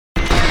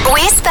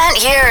We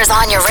spent years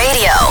on your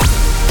radio.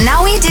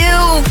 Now we do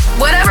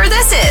whatever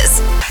this is.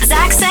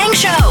 Zach Sang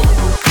Show.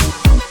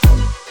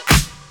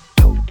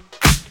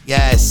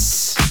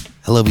 Yes.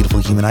 Hello, beautiful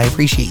human. I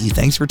appreciate you.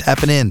 Thanks for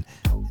tapping in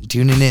and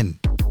tuning in.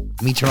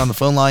 Let me turn on the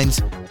phone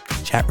lines.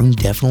 Chat room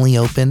definitely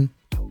open.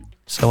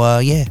 So,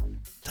 yeah.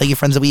 Tell your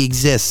friends that we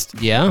exist.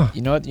 Yeah.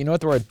 You know what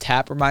the word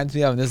tap reminds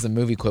me of? And this is a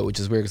movie quote, which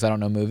is weird because I don't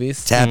know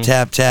movies. Tap,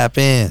 tap, tap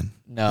in.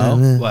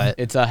 No. What?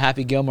 It's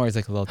Happy Gilmore. He's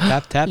like a little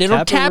tap, tap, Little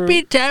tap.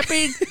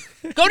 tappy.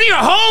 Go to your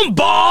home,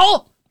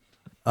 ball.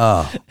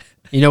 Oh.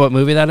 You know what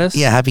movie that is?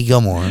 Yeah, Happy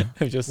Gilmore.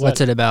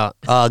 What's it about?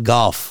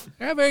 Golf.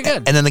 Yeah, very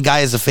good. And then the guy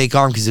has a fake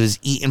arm because it was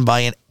eaten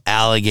by an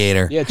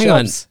alligator. Yeah, Hang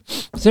on. Chubbs.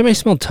 Does anybody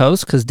smell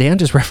toast? Because Dan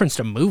just referenced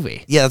a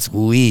movie. Yeah, that's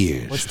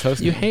weird. What's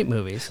toast? You hate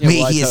movies. Yeah,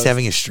 Me, why he is toast?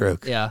 having a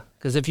stroke. Yeah,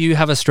 because if you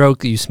have a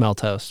stroke, you smell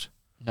toast.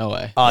 No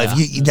way. If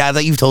you now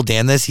that you've told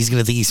Dan this, he's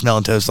gonna think he's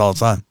smelling toast all the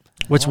time.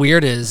 What's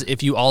weird is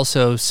if you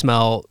also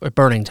smell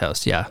burning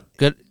toast. Yeah,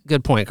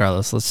 good point,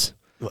 Carlos.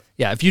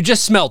 Yeah, if you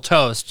just smell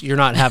toast, you're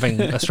not having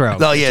a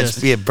stroke. Oh yeah, it's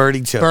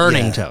burning toast.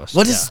 burning Yeah. toast,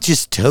 What does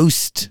just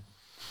toast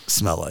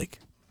smell like?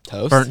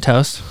 Toast? burnt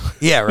toast.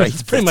 Yeah, right.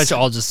 It's pretty much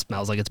all just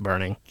smells like it's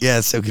burning. Yeah,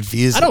 it's so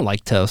confusing. I don't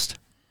like toast.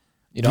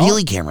 You don't?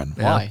 Really, Cameron.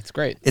 Why? It's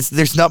great.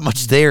 There's not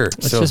much there.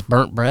 It's so just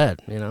burnt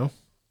bread, you know?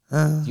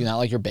 Do you not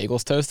like your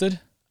bagels toasted?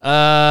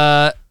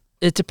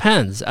 It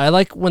depends. I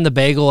like when the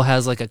bagel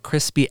has like a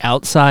crispy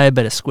outside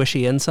but a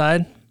squishy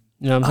inside.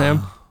 You know what I'm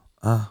saying?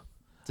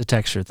 It's a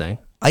texture thing.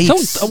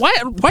 Why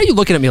are you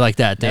looking at me like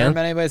that, Never Dan?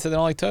 met anybody that said they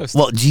don't like toast.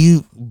 Well, do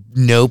you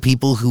know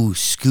people who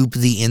scoop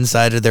the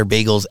inside of their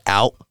bagels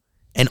out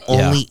and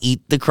only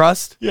eat the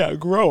crust? yeah,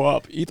 grow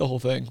up. Eat the whole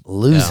thing.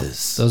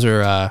 Loses. Those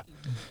are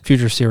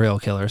future serial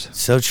killers.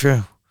 So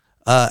true.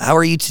 How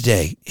are you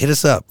today? Hit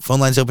us up. Phone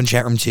lines open,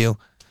 chat room too.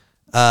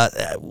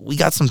 We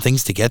got some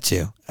things to get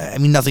to. I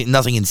mean,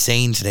 nothing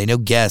insane today. No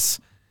guests.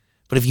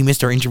 But if you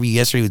missed our interview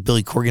yesterday with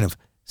Billy Corgan of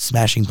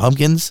Smashing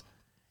Pumpkins,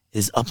 it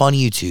is up on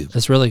YouTube.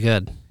 That's really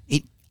good.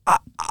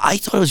 I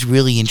thought it was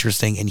really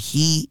interesting, and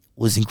he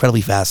was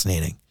incredibly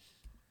fascinating.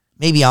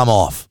 Maybe I'm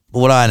off, but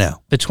what do I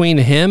know? Between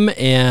him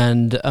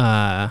and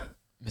Mr.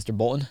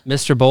 Bolton?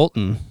 Mr.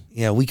 Bolton,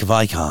 Yeah, Week of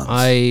Icons.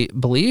 I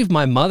believe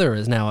my mother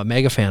is now a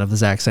mega fan of the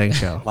Zach Sang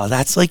Show. Wow,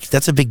 that's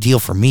a big deal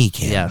for me,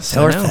 Cam. Yes,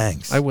 Tell I her know.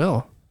 thanks. I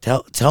will.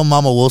 Tell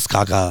Mama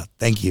Wolfskaka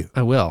thank you.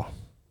 I will.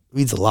 It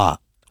means a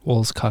lot.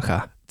 Wolves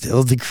caca.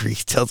 Tell the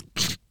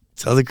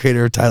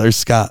creator of Tyler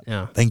Scott.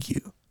 Yeah. Thank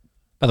you.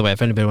 By the way,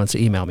 if anybody wants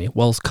to email me,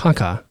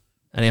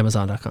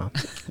 wolvescaca@amazon.com.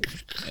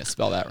 Yeah,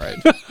 spell that right.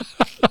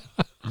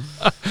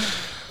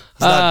 He's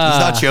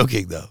not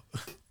joking though.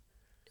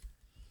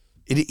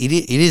 It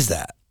is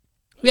that.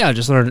 Yeah,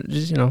 just learn,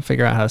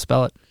 figure out how to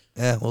spell it.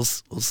 Yeah,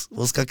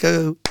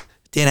 Wolfskaka.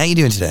 Dan, how you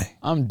doing today?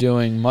 I'm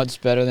doing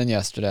much better than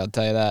yesterday, I'll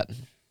tell you that.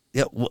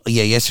 Yeah,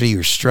 yesterday you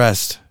were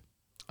stressed.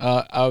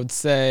 I would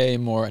say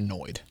more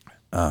annoyed.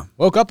 Oh.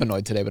 Woke up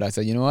annoyed today, but I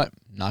said, you know what?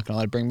 I'm not going to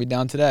let it bring me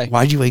down today.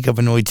 Why'd you wake up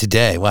annoyed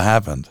today? What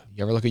happened?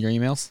 You ever look at your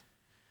emails?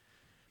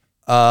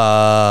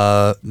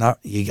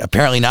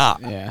 Apparently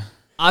not. Yeah.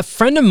 A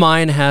friend of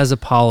mine has a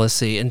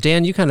policy, and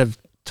Dan, you kind of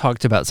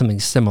talked about something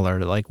similar.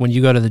 Like when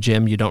you go to the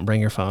gym, you don't bring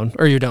your phone,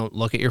 or you don't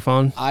look at your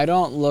phone. I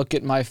don't look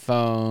at my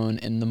phone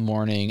in the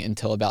morning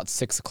until about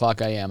 6 o'clock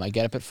a.m. I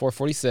get up at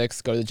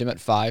 4:46, go to the gym at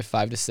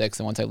 5 to 6,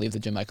 and once I leave the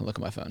gym, I can look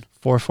at my phone.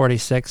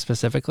 4:46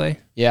 specifically.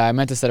 Yeah, I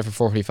meant to set it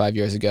for 4:45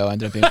 years ago.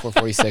 Ended up being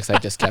 4:46. I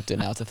just kept it.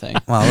 Now it's a thing.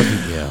 Wow, look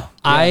at you.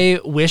 I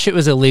wish it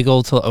was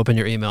illegal to open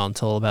your email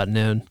until about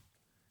noon,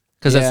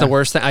 because that's the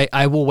worst thing.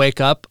 I will wake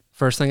up,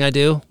 first thing I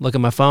do, look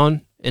at my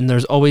phone, and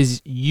there's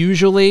always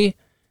usually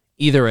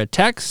either a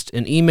text,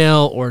 an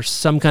email, or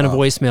some kind of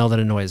voicemail that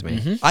annoys me.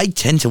 Mm-hmm. I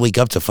tend to wake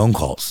up to phone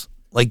calls.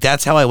 Like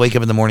that's how I wake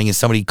up in the morning is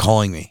somebody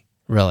calling me.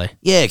 Really?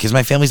 Yeah, because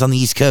my family's on the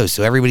East Coast,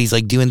 so everybody's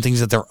like doing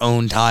things at their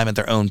own time, at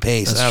their own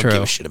pace. That's I don't true.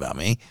 give a shit about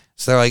me.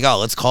 So they're like, oh,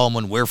 let's call them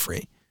when we're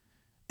free.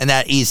 And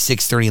that is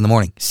 6:30 in the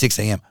morning, 6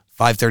 a.m.,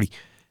 5:30.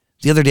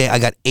 The other day, I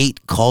got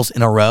 8 calls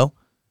in a row,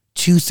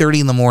 2:30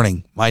 in the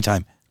morning, my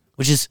time,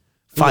 which is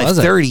Who was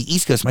it? 5:30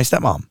 East Coast, my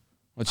stepmom.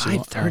 What's she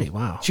 5:30.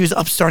 Wow. She was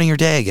up starting her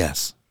day, I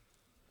guess.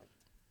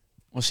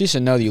 Well, she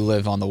should know that you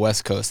live on the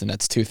West Coast, and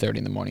that's 2:30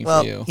 in the morning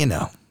Well, for you. you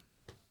know,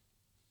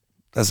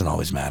 doesn't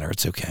always matter.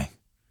 It's okay.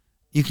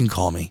 You can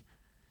call me.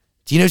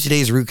 Do you know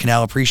today's Root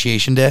Canal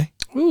Appreciation Day?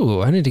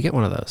 Ooh, I need to get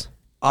one of those.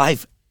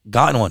 I've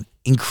gotten one.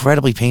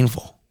 Incredibly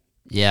painful.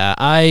 Yeah,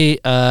 I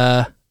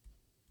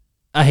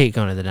hate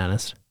going to the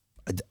dentist.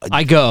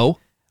 I go.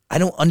 I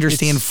don't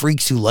understand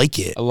freaks who like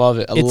it. I love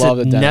it. I It's love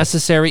a the dentist.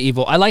 necessary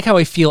evil. I like how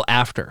I feel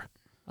after.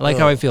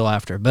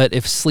 But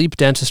if sleep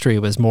dentistry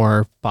was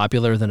more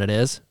popular than it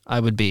is, I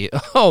would be,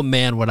 oh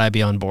man, would I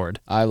be on board.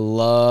 I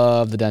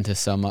love the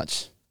dentist so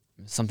much.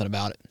 Something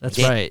about it. That's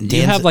Dan- right. You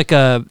Dan's- have like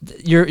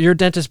your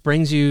dentist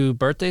brings you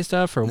birthday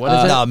stuff or what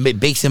is it? No,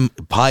 bakes him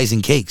pies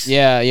and cakes.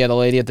 Yeah, the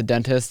lady at the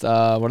dentist, what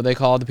are they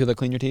called? The people that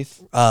clean your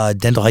teeth?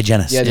 Dental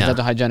hygienist. Yeah, the Yeah.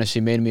 dental hygienist.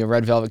 She made me a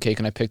red velvet cake,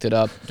 and I picked it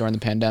up during the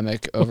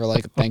pandemic over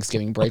like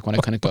Thanksgiving break when I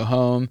couldn't go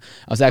home.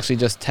 I was actually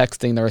just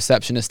texting the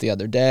receptionist the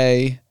other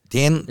day.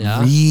 Dan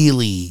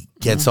really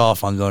gets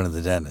off on going to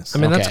the dentist. I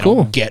mean, that's Okay,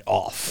 cool. Get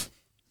off.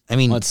 I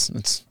mean, Let's.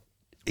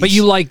 But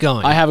you like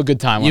going. I have a good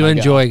time. You when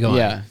enjoy I go. going.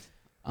 Yeah.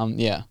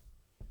 Yeah.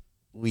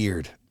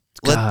 weird.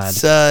 God.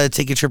 Let's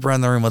take a trip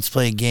around the room. Let's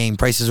play a game.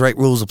 Price is Right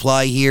rules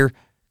apply here.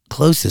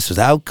 Closest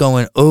without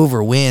going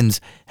over wins.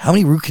 How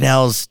many root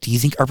canals do you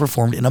think are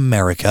performed in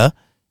America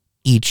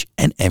each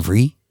and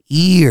every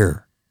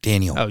year,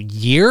 Daniel? A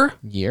year?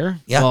 Year?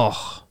 Yeah.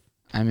 Oh,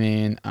 I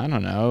mean, I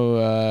don't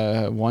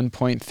know.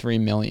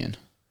 1.3 million.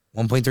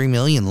 1.3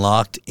 million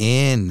locked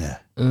in.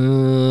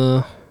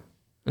 in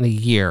a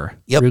year.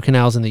 Yep. Root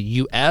canals in the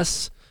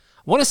U.S.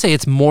 I want to say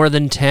it's more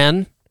than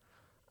 10.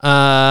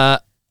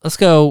 Let's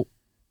go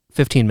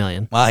 15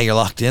 million. Wow, you're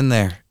locked in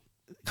there.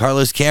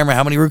 Carlos Camera,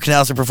 how many root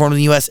canals are performed in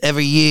the U.S.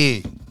 every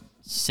year?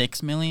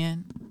 6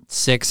 million.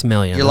 6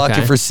 million. You're locked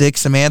in for 6.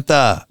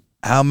 Samantha,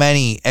 how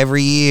many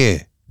every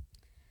year?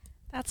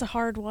 That's a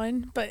hard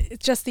one, but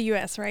it's just the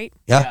U.S., right?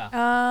 Yeah.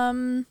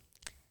 I'm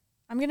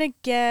gonna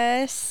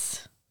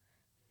guess.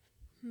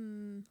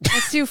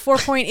 Let's do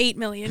 4.8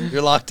 million.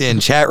 You're locked in.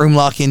 Chat room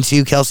lock in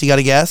too. Kelsey, got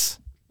a guess?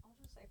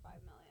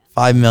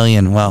 5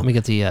 million. Well, Let me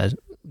get the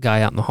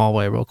guy out in the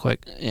hallway real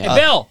quick. Yeah.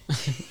 Hey, Bill!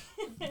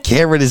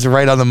 Cameron is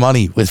right on the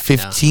money with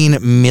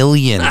 15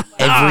 million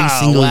every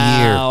single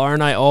year.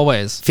 Aren't I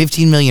always?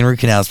 15 million root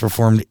canals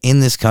performed in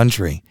this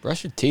country.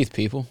 Brush your teeth,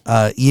 people.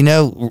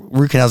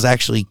 Root canals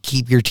actually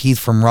keep your teeth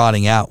from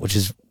rotting out, which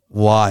is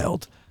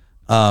wild.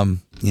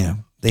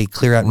 They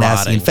clear out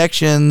nasty Rotting.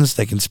 infections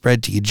that can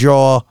spread to your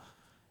jaw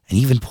and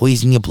even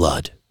poison your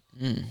blood.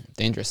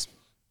 Dangerous.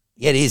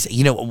 Yeah, it is.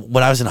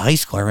 When I was in high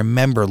school, I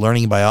remember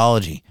learning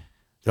biology.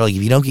 They're like,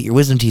 if you don't get your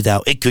wisdom teeth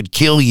out, it could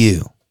kill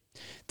you.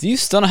 Do you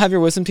still not have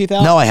your wisdom teeth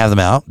out? No, I have them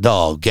out.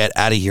 Oh, get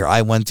out of here.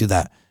 I went through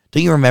that.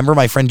 Don't you remember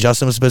my friend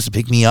Justin was supposed to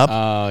pick me up?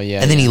 Oh,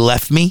 yeah. and then he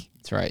left me?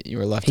 That's right. You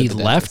were left He at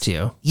the left dentist.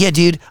 you. Yeah,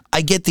 dude.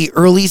 I get the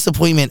earliest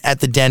appointment at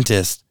the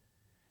dentist.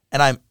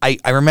 And I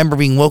remember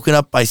being woken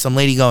up by some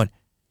lady going,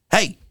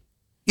 hey,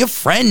 your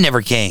friend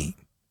never came.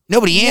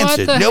 Nobody What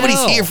answered. the Nobody's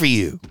hell? here for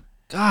you.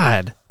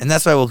 God. And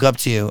that's what I woke up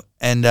to.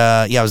 And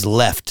I was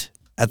left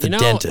at the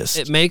dentist.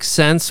 It makes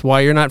sense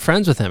why you're not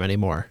friends with him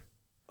anymore.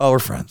 Oh, we're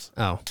friends.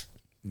 Oh.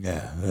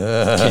 Yeah.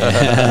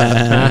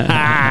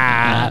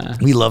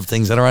 We love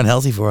things that are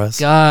unhealthy for us.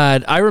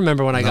 God, I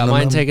remember when I got No.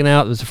 mine taken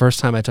out. It was the first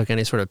time I took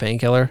any sort of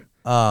painkiller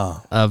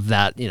Oh, of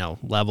that,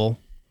 level,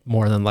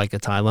 more than like a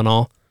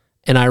Tylenol.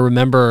 And I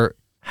remember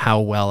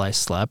how well I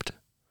slept.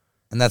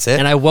 and that's it?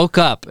 And I woke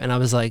up and I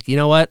was like, you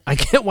know what? I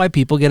get why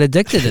people get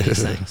addicted to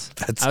these things.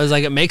 That's- I was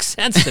like, it makes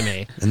sense to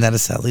me. and that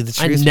is sadly the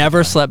I truth.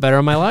 never slept better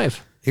in my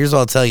life. Here's what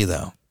I'll tell you,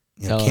 though.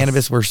 Tell us.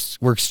 Cannabis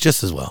works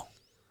just as well.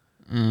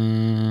 You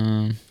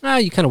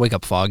kind of wake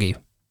up foggy.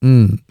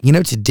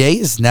 Today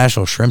is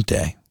National Shrimp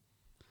Day.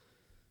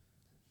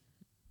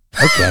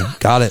 Okay,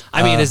 got it.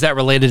 I mean, is that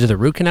related to the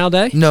root canal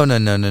day?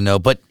 No.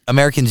 But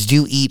Americans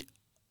do eat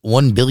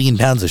 1 billion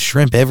pounds of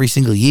shrimp every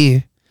single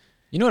year.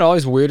 You know what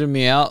always weirded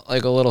me out?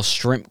 Like a little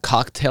shrimp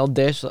cocktail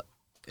dish.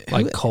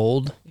 Like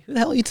cold? Who the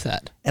hell eats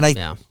that? And I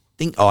Yeah.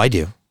 think, I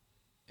do.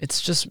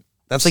 It's just,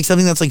 That's like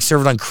something that's like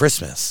served on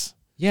Christmas.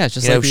 yeah, it's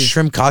just You know, like these-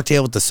 shrimp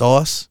cocktail with the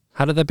sauce,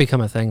 How did that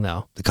become a thing,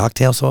 though? the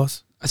cocktail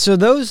sauce. So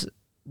those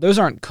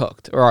aren't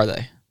cooked, or are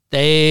they?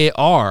 They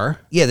are.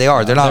 Yeah, they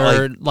are. They're not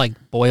They're like,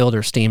 like boiled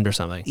or steamed or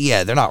something.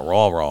 yeah, they're not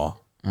raw. Oh.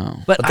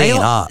 But But they ain't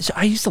I hot. so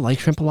I used to like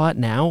shrimp a lot.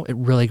 Now it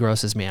really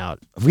grosses me out.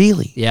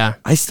 Really? Yeah.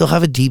 I still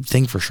have a deep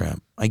thing for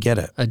shrimp. I get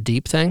it. A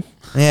deep thing?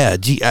 Yeah,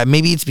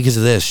 maybe it's because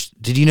of this.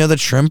 Did you know that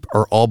shrimp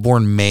are all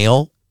born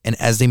male, and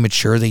as they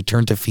mature, they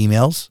turn to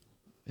females?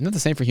 Isn't that the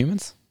same for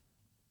humans?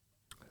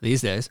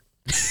 These days.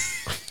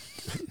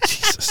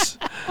 Jesus.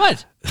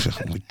 What? Oh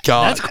my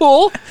God. That's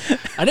cool.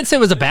 I didn't say it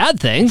was a bad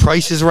thing.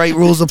 Price is Right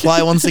rules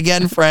apply once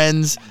again,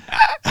 friends.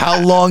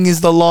 How long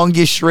is the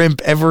longest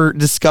shrimp ever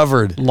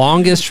discovered?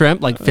 Longest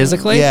shrimp, like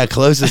physically? Yeah,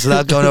 closest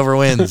without going over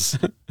wins.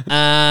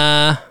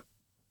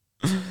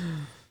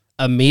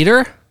 A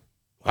meter?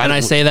 And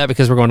I say that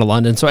because we're going to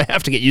London, so I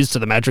have to get used to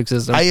the metric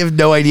system. I have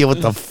no idea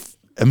what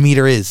a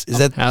meter is. Is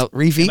that How-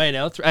 3 feet? Anybody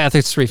know? I think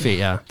it's 3 feet,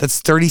 yeah.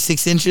 That's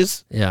 36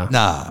 inches? Yeah.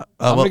 Nah.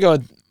 I'm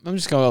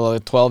just going to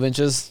like 12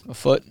 inches, a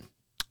foot.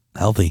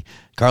 Healthy.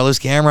 Carlos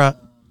Camera.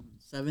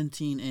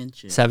 17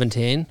 inches.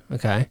 17?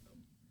 Okay.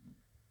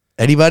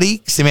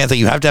 Anybody? Samantha,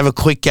 you have to have a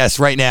quick guess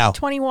right now.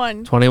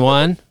 21.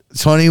 21?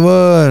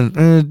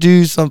 21.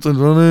 Do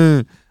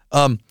something.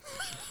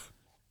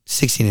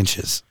 16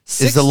 inches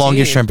is the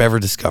longest 16? shrimp ever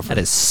discovered. That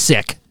is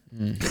sick.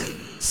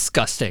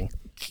 Disgusting.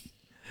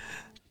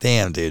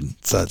 Damn, dude.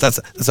 So that's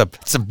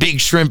a big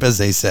shrimp, as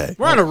they say.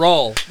 We're on a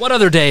roll. What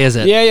other day is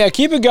it? Yeah,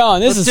 keep it going.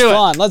 This Let's is do it.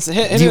 fun. Let's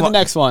hit Do you me with want- the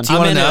next one. do you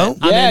wanna into know? it.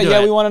 I'm Yeah, into yeah,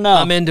 it. we wanna know.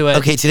 I'm into it.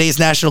 Okay, today is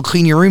National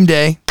Clean Your Room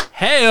Day.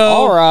 Hey-o.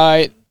 All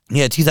right.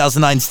 Yeah,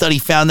 2009 study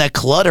found that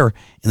clutter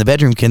in the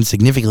bedroom can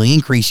significantly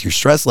increase your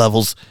stress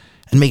levels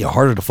and make it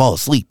harder to fall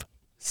asleep.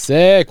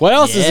 Sick. What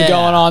else is Yeah.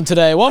 going on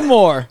today? One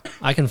more.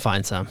 I can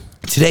find some.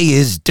 Today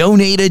is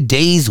Donate a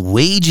Day's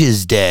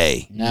Wages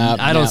Day. No,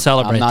 I don't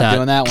celebrate I'm not that.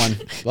 doing that one.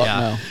 But Yeah.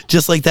 no,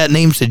 Just like that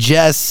name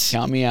suggests,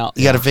 count me out.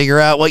 you got to figure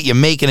out what you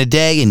make in a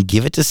day and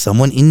give it to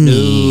someone in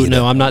need.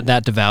 No, I'm not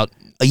that devout.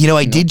 You know,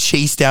 I did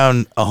chase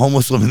down a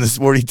homeless woman this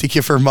morning to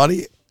give her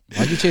money.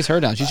 Why'd you chase her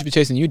down? She should be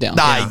chasing you down.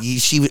 Nah,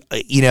 she,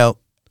 you know,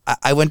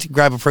 I went to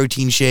grab a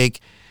protein shake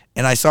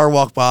and I saw her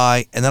walk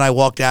by and then I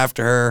walked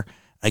after her.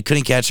 I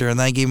couldn't catch her and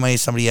then I gave money to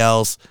somebody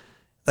else.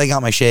 I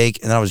got my shake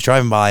and then I was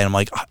driving by and I'm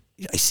like, oh,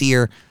 I see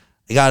her.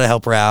 I got to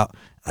help her out.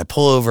 I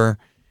pull over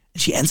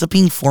and she ends up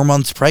being 4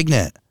 months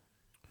pregnant.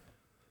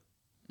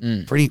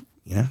 Pretty,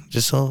 you know,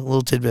 just a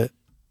little tidbit.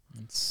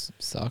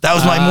 Sucks. That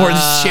was my morning,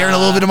 sharing a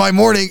little bit of my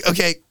morning.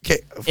 Okay.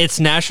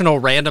 It's National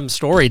Random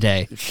Story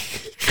Day.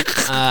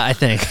 I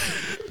think.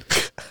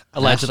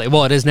 Allegedly.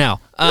 Well, it is now.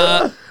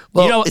 Well,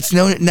 you know, it's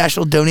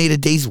National Donate a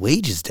Day's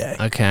Wages Day.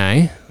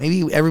 okay.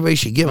 Maybe everybody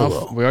should give a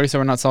little. We already said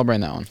we're not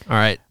celebrating that one. All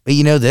right. But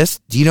you know this?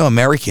 Do you know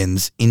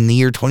Americans in the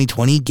year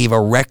 2020 gave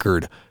a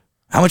record?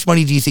 How much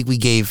money do you think we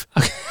gave?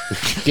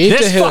 Gave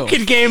to This who?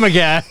 fucking game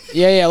again.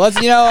 Yeah. Let's.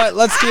 You know what?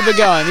 Let's keep it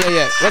going.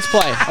 Yeah. Let's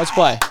play. Let's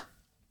play.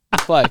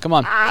 Come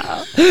on.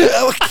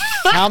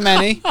 How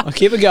many? We'll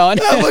keep it going.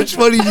 How much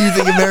money do you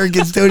think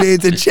Americans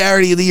donated to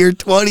charity in the year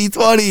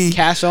 2020?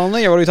 Cash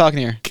only, or what are we talking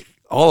here?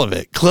 All of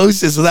it.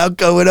 Closest without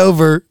going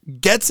over.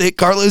 Gets it.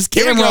 Carlos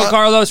Here we Camera. go,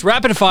 Carlos.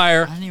 Rapid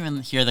fire. I didn't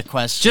even hear the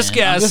question. Just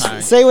guess. I'm Just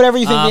sorry. Say whatever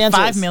you think the answer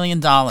 $5 is.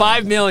 million.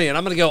 5 million.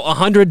 I'm going to go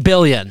 100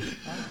 billion.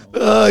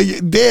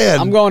 Dan.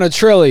 I'm going to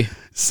Trilly.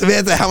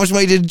 Samantha, how much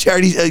money did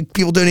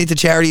people donate to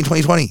charity in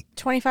 2020?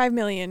 25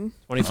 million.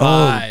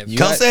 25. You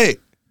Kelsey.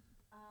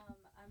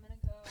 I'm gonna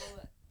go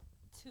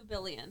 2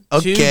 billion.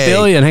 Okay. 2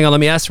 billion. Hang on, let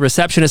me ask the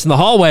receptionist in the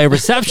hallway.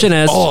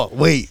 Receptionist. Oh,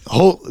 wait.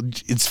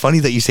 It's funny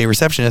that you say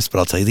receptionist, but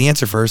I'll tell you the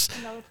answer first.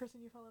 Another person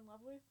you fell in love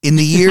with? In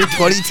the year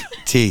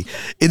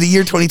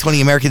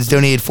 2020, Americans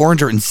donated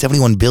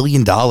 $471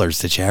 billion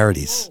to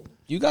charities.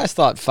 You guys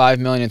thought 5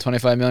 million and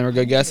 25 million were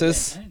good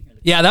guesses?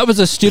 Yeah, that was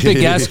a stupid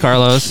guess,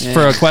 Carlos,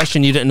 for a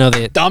question you didn't know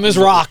the. Dumb as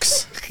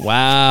rocks.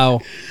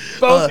 Wow.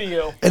 Both of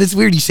you. And it's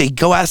weird. You say,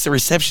 go ask the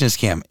receptionist,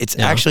 Cam. It's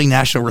actually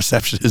National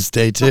Receptionist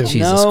Day, too.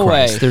 Jesus No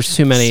Christ. way. There's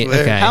too many.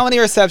 Swear. Okay. How many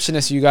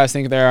receptionists do you guys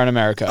think there are in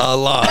America? A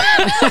lot.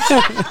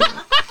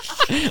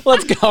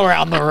 Let's go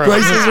around the room.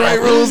 Price is Right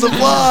rules I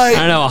apply.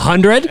 don't know,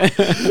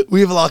 100? We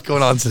have a lot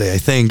going on today, I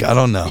think. I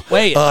don't know.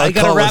 Wait, I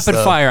got call a us, rapid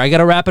though.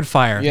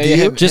 fire. Yeah, yeah,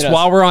 hit Just us.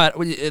 while we're on,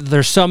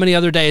 there's so many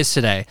other days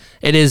today.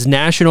 It is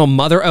National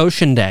Mother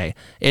Ocean Day.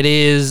 It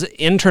is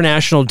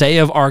International Day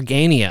of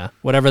Argania,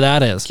 whatever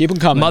that is. Keep 'em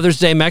coming. Mother's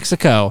Day,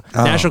 Mexico.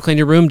 National Clean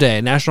Your Room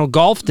Day. National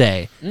Golf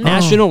Day.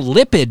 National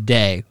Lipid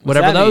Day,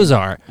 whatever that those mean?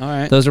 are. All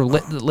right. Those are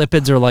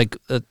lipids are like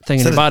a thing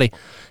in your body.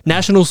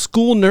 National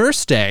School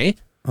Nurse Day.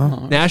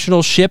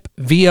 National Ship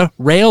Via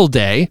Rail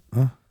Day,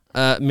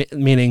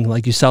 meaning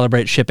like you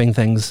celebrate shipping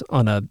things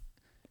on a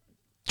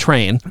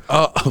train.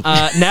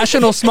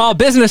 National Small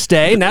Business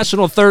Day,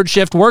 National Third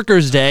Shift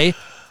Workers Day,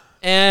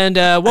 and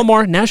one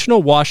more,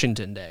 National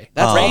Washington Day.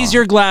 Raise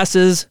your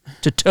glasses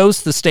to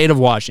toast the state of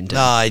Washington.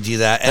 No, I do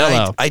that. And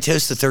Hello. I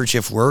toast the third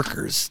shift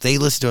workers. They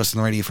listen to us on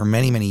the radio for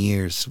many, many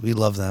years. We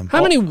love them.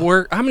 How many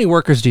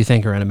workers do you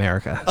think are in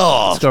America?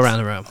 Oh. Let's go around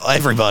the room.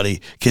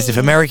 Everybody. Because if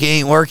America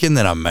ain't working,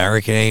 then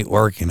America ain't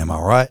working. Am I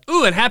right?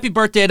 Ooh, and happy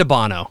birthday to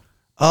Bono.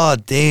 Oh,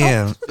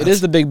 damn. It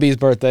is the Big B's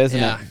birthday, isn't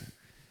Yeah, it?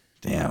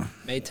 Damn.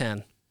 May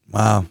 10.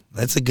 Wow.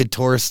 That's a good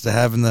tourist to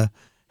have in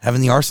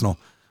the arsenal.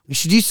 We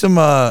should do some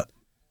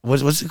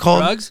what's it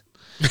called? Drugs?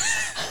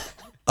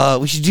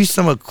 We should do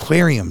some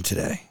aquarium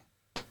today.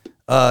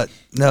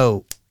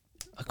 No.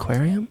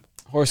 Aquarium?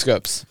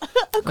 Horoscopes.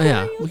 Oh,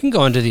 yeah, we can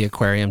go into the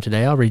aquarium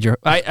today. I'll read your.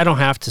 I don't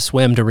have to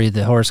swim to read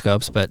the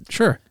horoscopes, but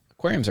sure.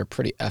 Aquariums are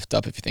pretty effed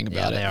up if you think Yeah,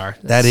 about they it. are.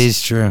 That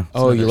is true.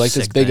 Oh, you another like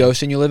this sick big thing.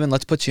 ocean you live in?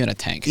 Let's put you in a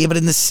tank. Yeah, but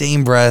in the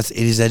same breath, it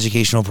is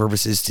educational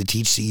purposes to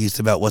teach the youth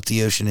about what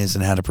the ocean is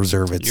and how to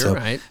preserve it. You're so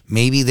right.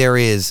 maybe there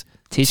is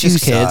Teaches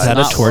two kids how sides. to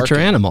Not torture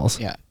working. animals.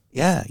 Yeah.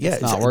 Yeah,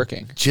 It's not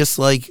working. Just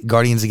like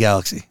Guardians of the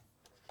Galaxy.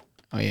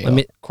 Oh, yeah. Let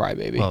me- Cry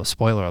baby. Whoa,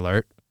 spoiler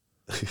alert.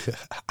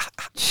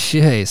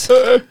 Jeez.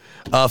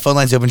 Phone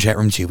lines open, chat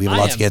room too. We have a I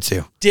lot to am get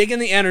to. Digging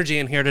the energy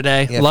in here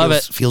today. Yeah, Love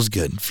feels, it. Feels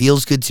good.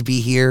 Feels good to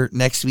be here.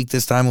 Next week,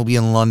 this time, we'll be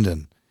in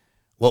London.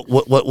 What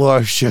will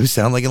our show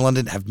sound like in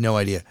London? Have no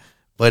idea.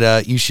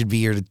 But you should be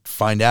here to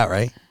find out,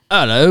 right?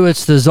 Hello,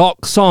 it's the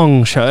Zoc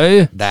Song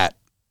Show. That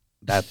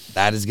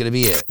is going to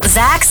be it.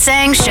 Zach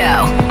Sang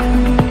Show.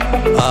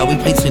 We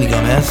played Selena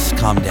Gomez,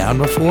 Calm Down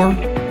before.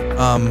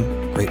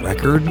 Great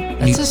record.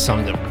 That's a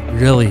song that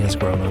really has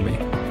grown on me.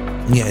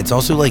 Yeah, it's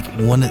also like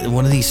one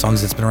of these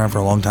songs that's been around for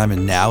a long time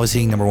and now is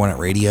hitting #1 at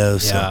radio.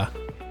 So Yeah.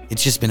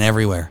 it's just been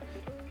everywhere.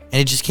 And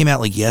it just came out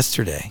like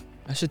yesterday.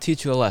 I should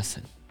teach you a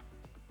lesson.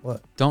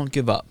 What? Don't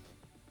give up.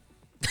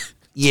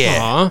 Yeah,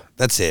 Aw.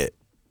 that's it.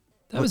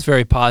 That was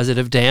very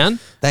positive, Dan.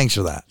 Thanks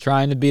for that.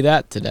 Trying to be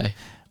that today.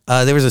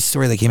 There was a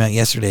story that came out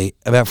yesterday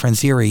about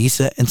Francia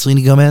Raisa and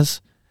Selena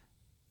Gomez.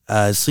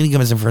 Selena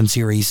Gomez and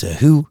Francia Raisa,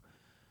 who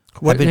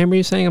What name are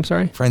you saying? I'm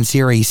sorry.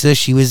 Francia Issa.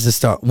 She was the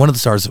star, one of the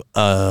stars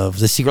of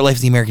The Secret Life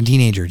of the American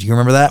Teenager. Do you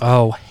remember that?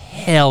 Oh,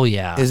 hell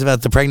yeah. It was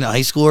about the pregnant high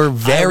schooler.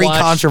 Very I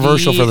watched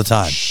controversial for the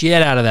time.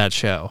 Shit out of that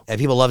show. Yeah,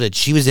 people loved it.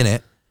 She was in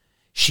it.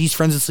 She's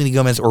friends with Selena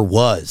Gomez, or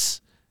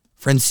was.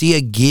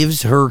 Francia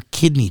gives her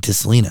kidney to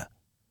Selena.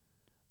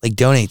 Like,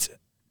 donates it.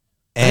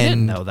 I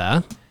didn't know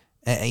that.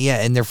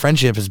 Yeah, and their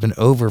friendship has been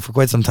over for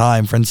quite some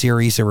time. Francia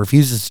Issa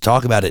refuses to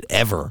talk about it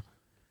ever.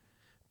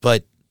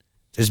 But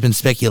there's been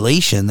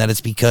speculation that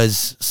it's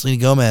because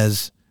Selena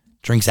Gomez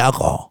drinks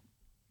alcohol.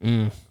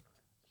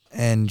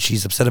 And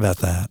she's upset about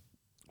that.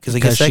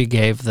 Because she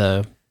gave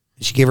her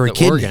a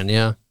kidney. organ,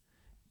 yeah.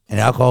 And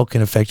alcohol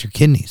can affect your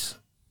kidneys.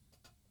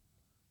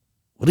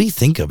 What do you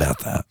think about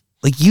that?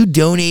 Like, you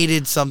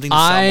donated something to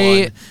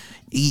someone.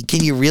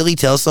 Can you really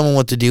tell someone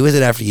what to do with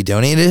it after you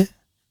donate it?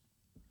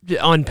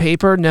 On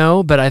paper,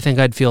 no, but I think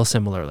I'd feel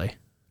similarly.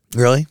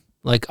 Really?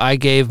 Like, I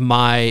gave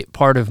my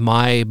part of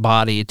my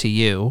body to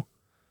you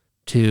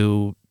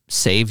to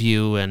save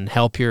you and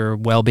help your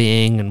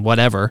well-being and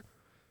whatever,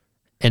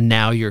 and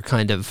now you're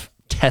kind of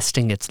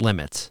testing its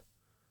limits.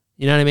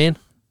 You know what I mean?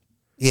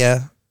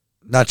 Yeah.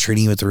 Not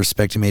treating you with the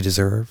respect you may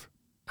deserve.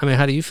 I mean,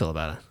 how do you feel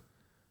about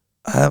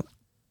it?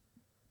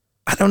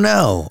 I don't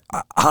know.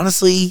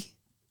 Honestly,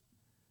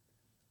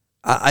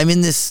 I'm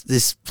in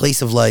this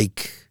place of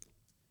like,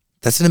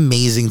 that's an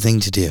amazing thing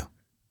to do.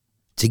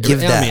 To give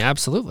that. I mean,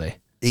 absolutely.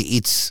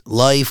 It's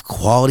life,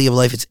 quality of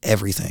life, it's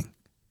everything.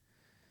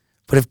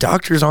 But if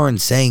doctors aren't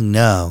saying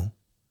no,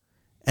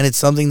 and it's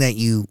something that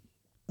you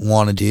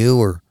want to do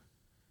or,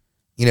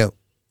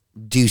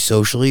 do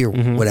socially or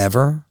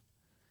whatever,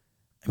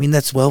 I mean,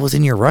 that's well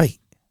within your right.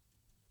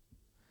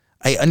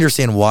 I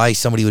understand why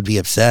somebody would be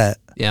upset.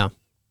 Yeah.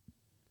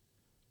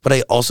 But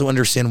I also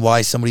understand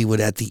why somebody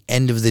would, at the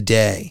end of the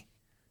day,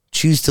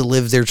 choose to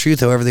live their truth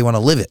however they want to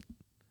live it.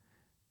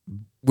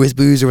 With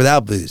booze or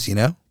without booze,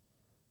 Yeah,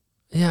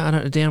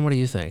 Dan, what do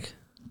you think?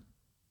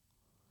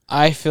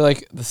 I feel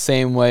like the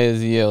same way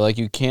as you. Like,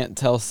 you can't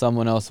tell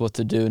someone else what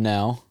to do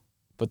now,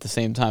 but at the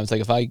same time, it's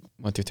like if I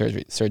went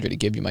through surgery to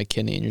give you my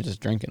kidney and you're just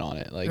drinking on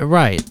it, like,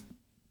 right?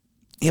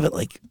 Yeah, but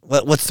like,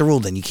 what's the rule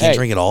then? You can't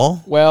drink at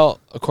all?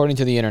 Well, according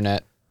to the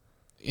internet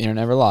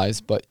never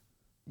lies, but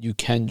you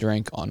can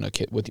drink on a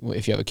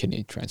if you have a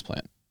kidney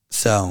transplant.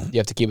 So you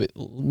have to keep it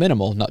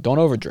minimal. Don't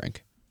overdrink.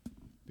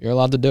 You're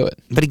allowed to do it.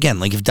 But again,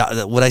 like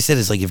what I said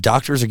is like if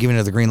doctors are giving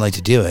her the green light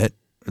to do it,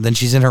 then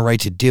she's in her right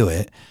to do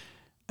it.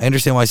 I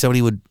understand why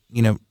somebody would,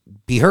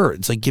 be hurt.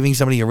 It's like giving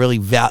somebody a really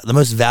the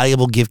most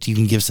valuable gift you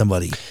can give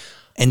somebody,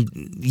 and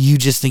you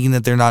just thinking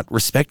that they're not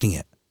respecting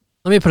it.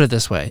 Let me put it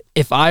this way: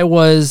 if I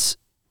was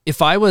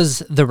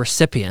the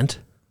recipient,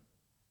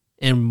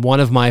 and one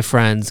of my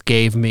friends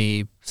gave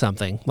me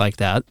something like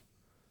that,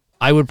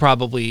 I would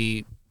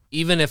probably,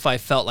 even if I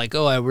felt like,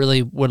 I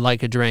really would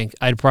like a drink,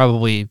 I'd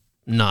probably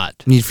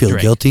not. You'd feel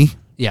drink. guilty?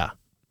 Yeah,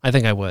 I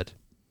think I would.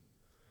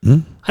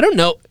 I don't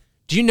know.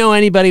 Do you know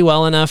anybody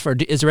well enough, or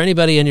is there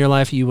anybody in your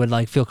life you would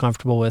like feel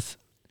comfortable with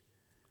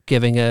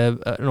giving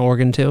an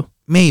organ to?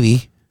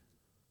 Maybe.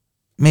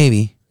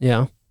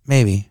 Yeah.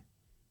 Maybe.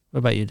 What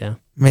about you, Dan?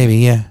 Maybe,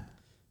 yeah.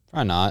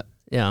 Probably not.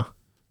 Yeah.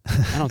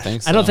 I don't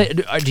think so. I don't think.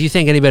 Do you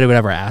think anybody would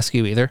ever ask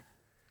you either?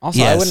 Also,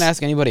 yes. I wouldn't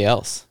ask anybody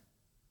else.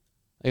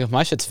 Like, if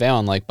my shit's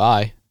failing, like,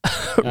 bye.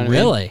 You know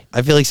Really? I mean?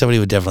 I feel like somebody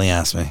would definitely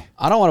ask me.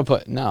 I don't want to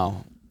put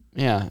no.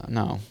 Yeah,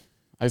 no.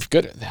 I'm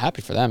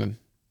happy for them.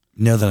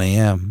 Know that I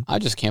am. I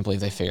just can't believe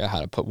they figured out how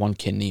to put one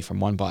kidney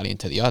from one body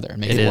into the other and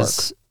make it work.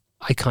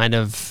 I kind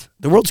of.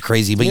 The world's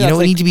crazy, but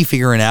we need to be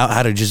figuring out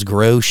how to just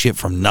grow shit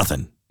from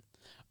nothing.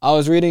 I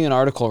was reading an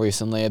article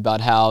recently about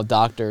how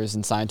doctors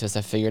and scientists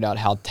have figured out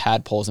how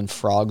tadpoles and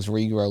frogs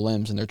regrow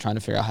limbs, and they're trying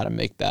to figure out how to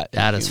make that.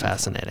 That is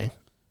fascinating.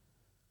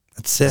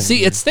 That's it.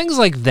 See, it's things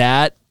like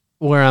that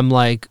where I'm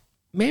like,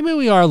 maybe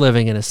we are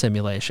living in a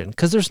simulation,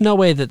 because there's no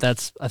way that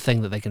that's a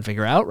thing that they can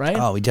figure out, right?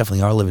 Oh, we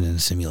definitely are living in a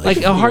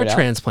simulation. Like a heart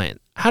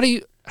transplant.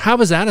 How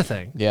is that a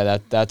thing? Yeah,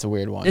 that's a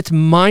weird one. It's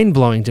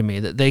mind-blowing to me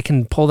that they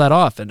can pull that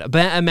off. And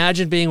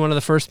imagine being one of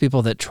the first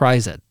people that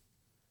tries it.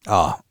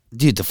 Oh,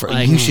 dude,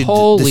 the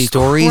holy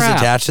stories crap.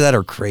 attached to that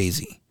are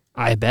crazy.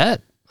 I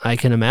bet. I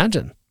can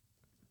imagine.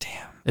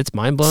 Damn. It's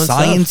mind-blowing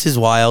Science stuff. is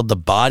wild. The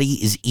body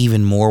is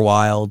even more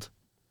wild.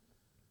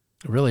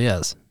 It really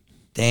is.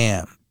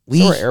 Damn.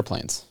 So are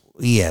airplanes.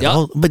 Yeah.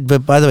 Yep.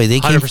 But by the way,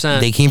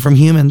 they came from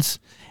humans,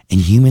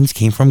 and humans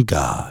came from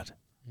God.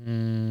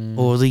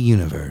 Or the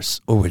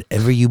universe, or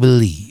whatever you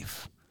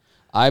believe.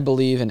 I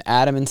believe in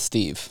Adam and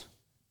Steve.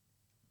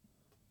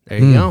 There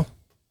you go.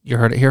 You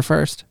heard it here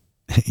first.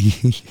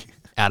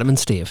 Adam and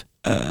Steve.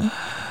 I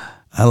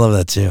love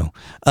that too.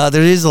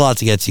 There is a lot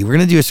to get to. We're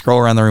going to do a scroll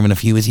around the room in a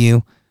few with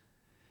you.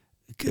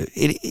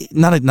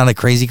 Not a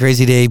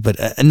crazy day, but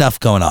enough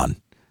going on.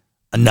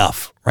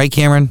 Enough. Right,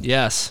 Cameron?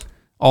 Yes.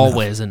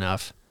 Always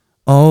enough.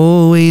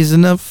 Always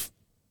enough.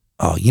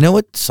 Oh, you know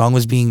what song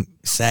was being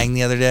sang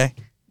the other day?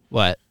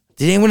 What?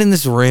 Did anyone in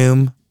this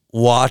room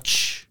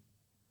watch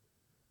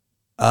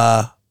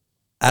Out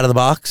of the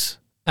Box?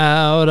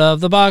 Out of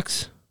the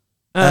box.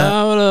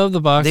 Out of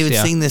the box. They would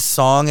yeah. sing this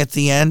song at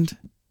the end.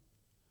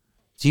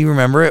 Do you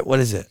remember it? What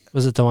is it?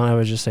 Was it the one I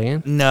was just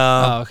singing?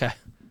 No. Oh, okay.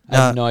 I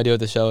have no idea what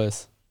the show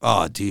is.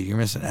 Oh, dude, you're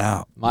missing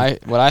out.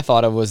 What I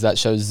thought of was that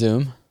show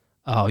Zoom.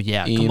 Oh,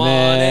 yeah. Email. Come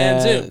on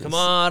and Zoom. Come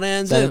on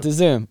and Send it Zoom. to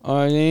Zoom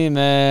or an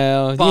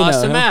email.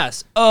 Boston,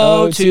 Mass.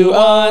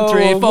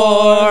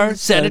 02134.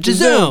 Send it to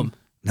Zoom.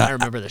 No, I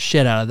remember the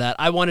shit out of that.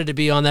 I wanted to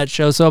be on that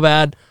show so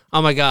bad.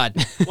 Oh, my God.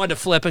 Wanted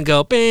to flip and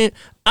go, "Bam,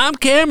 I'm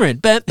Cameron.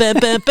 Bam, bam,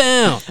 bam,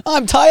 bam.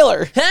 I'm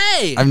Tyler.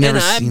 Hey. I've never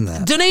and I'm seen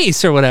that.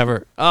 Denise or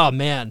whatever. Oh,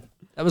 man.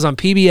 That was on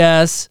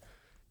PBS.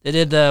 They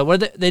did they don't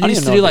used even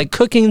to know do what like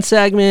cooking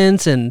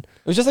segments and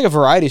It was just like a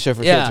variety show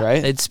for yeah, kids,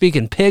 right? they'd speak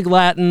in pig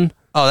Latin.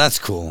 Oh, that's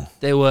cool.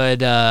 They would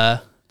the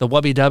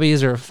Wubby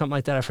Dubbies or something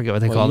like that. I forget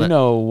what they Well, called you it.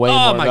 know way Oh,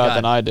 more my about God.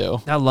 than I do.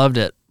 I loved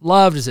it.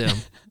 Loved Zoom.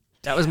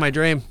 That was my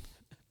dream.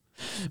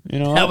 You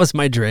know That what? was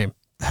my dream.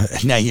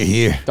 Now you're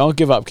here. Don't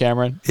give up,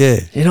 Cameron. Yeah.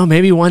 You know,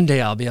 maybe one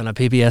day I'll be on a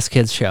PBS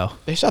Kids show.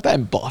 They shot that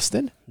in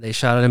Boston. They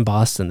shot it in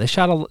Boston. They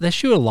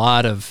shoot a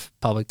lot of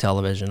public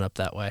television up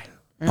that way.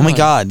 Oh my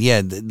God,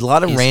 yeah. A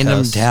lot of East random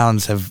Coast.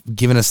 towns have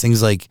given us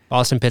things like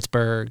Boston,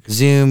 Pittsburgh.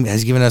 Zoom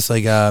has given us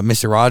like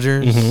Mr.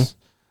 Rogers,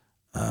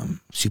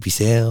 Soupy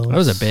Sales. I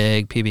was a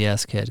big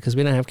PBS kid because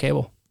we didn't have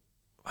cable.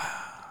 Wow.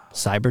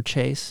 Cyber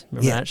Chase.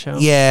 Remember that show?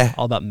 Yeah.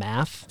 All about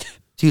math.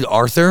 Dude,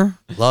 Arthur,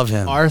 love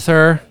him.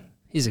 Arthur.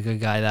 He's a good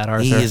guy, that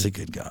Arthur. He is a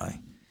good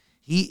guy.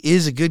 He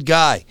is a good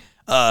guy.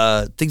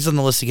 Things on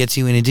the list to get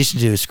to in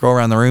addition to scroll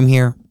around the room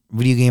here.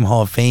 Video Game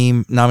Hall of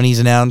Fame nominees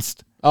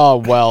announced. Oh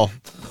well.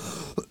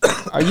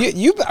 Are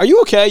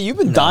you okay? You've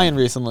been dying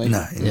recently.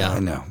 No, Yeah. I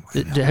know.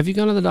 Have you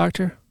gone to the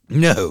doctor?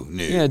 No.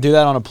 You gonna do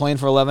that on a plane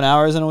for 11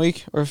 hours in a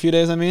week or a few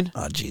days? I mean,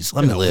 Oh, jeez.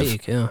 Let me live.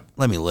 Week, yeah.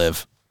 Let me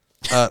live.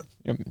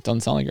 it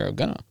doesn't sound like you're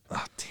gonna.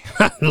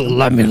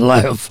 Let me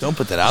live. Don't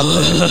put that out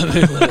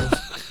there.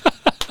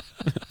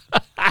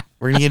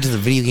 We're going to get to the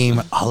Video Game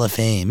Hall of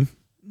Fame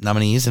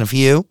nominees and a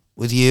few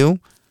with you.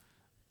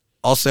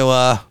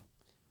 Also,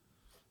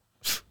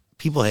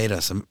 people hate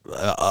us.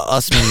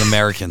 Us meaning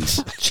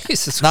Americans.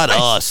 Jesus Not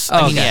Christ. us. Oh,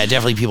 I mean, okay. yeah,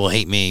 definitely people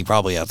hate me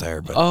probably out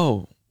there. But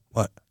Oh,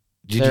 what?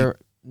 Do there.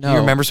 No. you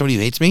remember somebody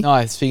who hates me?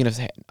 No. Speaking of,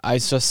 I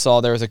just saw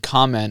there was a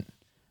comment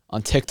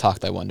on TikTok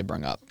that I wanted to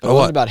bring up. It Oh,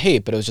 wasn't what? about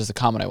hate, but it was just a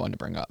comment I wanted to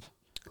bring up.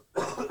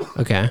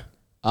 Okay.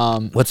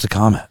 What's the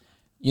comment?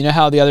 You know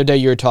how the other day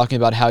you were talking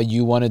about how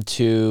you wanted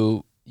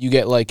to, you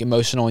get like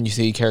emotional when you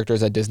see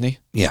characters at Disney?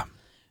 Yeah.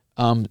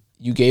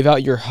 You gave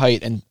out your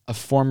height and a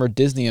former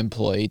Disney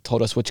employee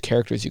told us which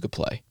characters you could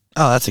play.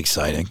 Oh, that's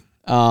exciting.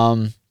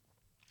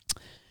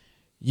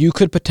 You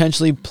could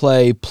potentially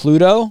play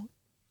Pluto,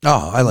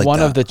 Oh, I like one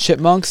that. of the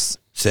Chipmunks,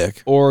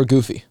 Sick. or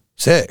Goofy.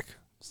 Sick.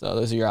 So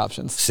those are your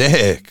options.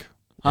 Sick.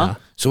 Huh?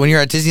 So when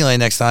you're at Disneyland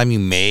next time, you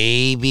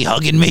may be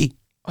hugging me.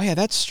 Oh yeah,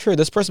 that's true.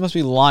 This person must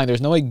be lying.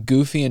 There's no way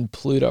Goofy and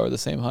Pluto are the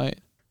same height.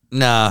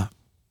 Nah.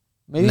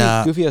 Maybe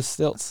Nah. Goofy has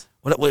stilts.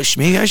 What,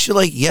 maybe I should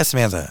yes,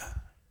 Samantha.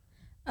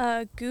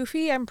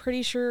 Goofy, I'm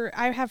pretty sure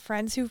I have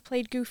friends who've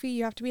played Goofy.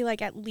 You have to be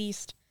like at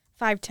least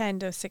 5'10"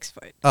 to 6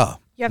 foot. Oh,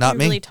 You have not to be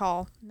me. really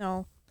tall.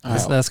 No.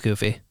 That's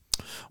goofy.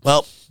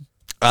 Well,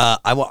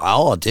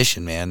 I'll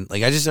audition, man.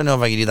 Like, I just don't know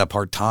if I can do that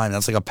part time.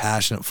 That's like a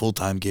passionate full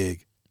time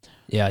gig.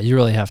 Yeah, you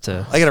really have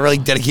to. I gotta really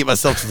dedicate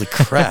myself to the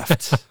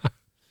craft.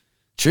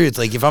 True, it's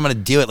like if I'm gonna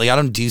do it, like I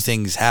don't do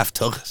things half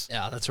tuckus.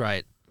 Yeah, that's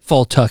right.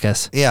 Full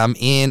tuckus. Yeah, I'm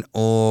in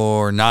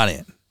or not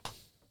in.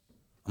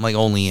 I'm like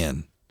only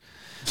in.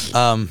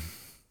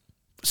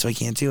 So I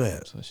can't do it.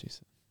 That's what she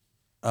said.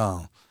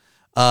 Oh.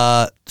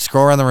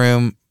 Scroll around the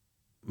room.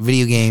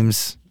 Video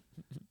games.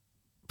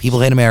 People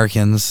hate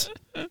Americans.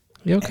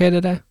 You okay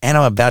today? And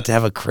I'm about to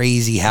have a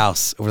crazy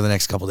house over the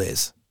next couple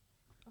days.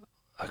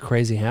 A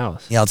crazy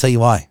house. Yeah, I'll tell you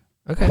why.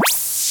 Okay.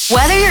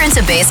 Whether you're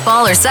into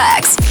baseball or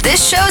sex,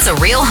 this show's a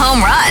real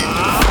home run.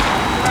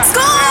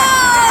 Score!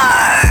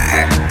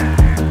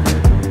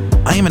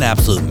 I am an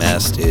absolute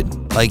mess,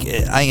 dude. Like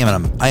I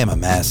am a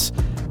mess.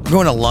 We're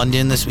going to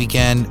London this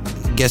weekend.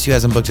 Guess who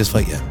hasn't booked his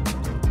flight yet? You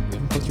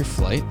haven't booked your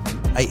flight?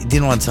 I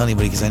didn't want to tell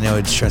anybody because I know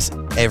it'd stress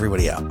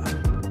everybody out.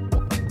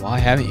 Why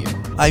haven't you?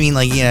 I mean,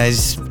 like, you know,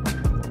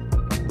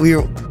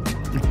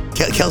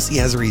 Kelsey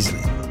has a reason.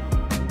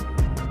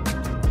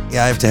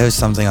 Yeah, I have to host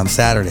something on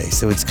Saturday,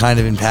 so it's kind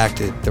of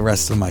impacted the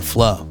rest of my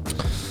flow.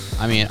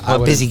 I mean,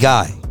 I'm a busy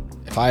guy.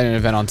 If I had an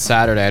event on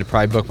Saturday, I'd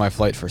probably book my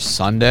flight for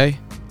Sunday.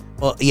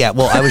 Well, yeah,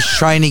 I was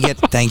trying to get,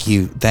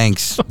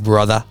 thanks,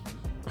 brother.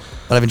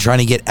 But I've been trying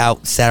to get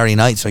out Saturday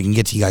night so I can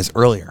get to you guys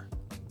earlier.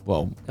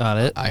 Well, Got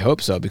it. I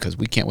hope so because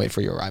we can't wait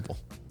for your arrival.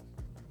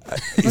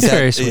 That's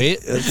very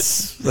sweet.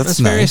 That's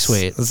very nice.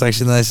 sweet. That's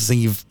actually the nicest thing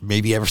you've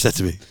maybe ever said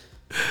to me.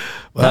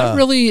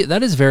 That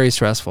is very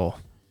stressful.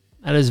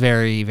 That is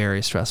very,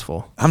 very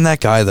stressful. I'm that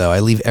guy, though. I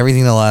leave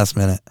everything to the last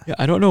minute. Yeah,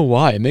 I don't know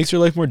why. It makes your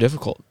life more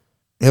difficult.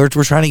 We're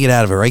trying to get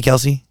out of it, right,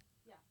 Kelsey?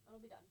 Yeah, it'll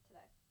be done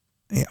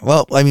today. Yeah.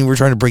 Well, I mean, we're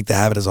trying to break the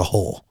habit as a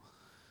whole.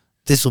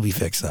 This will be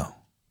fixed, though.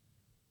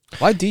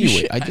 Why do you wait?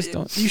 should- I just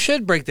don't. You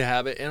should break the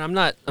habit, and I'm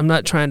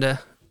not trying to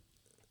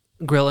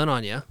grill in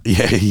on you,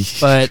 Yeah.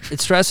 but it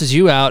stresses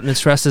you out, and it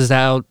stresses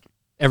out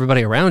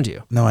everybody around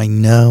you. No, I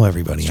know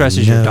everybody.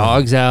 Stresses your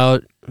dogs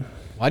out.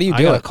 Why do you I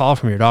do got a it? call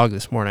from your dog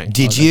this morning.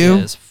 Did He you?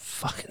 is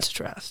fucking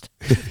stressed.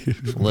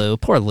 Lou,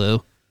 poor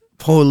Lou.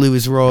 Poor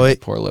Louis Roy.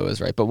 Poor Lou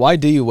is right. But why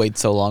do you wait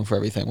so long for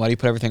everything? Why do you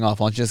put everything off?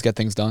 Why don't you just get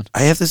things done?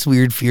 I have this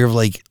weird fear of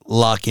like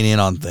locking in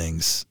on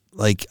things.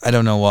 Like, I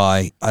don't know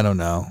why. I don't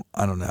know.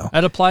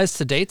 It applies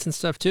to dates and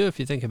stuff too, if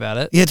you think about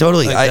it. Yeah,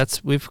 totally. Like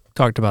we've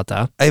talked about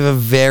that. I have a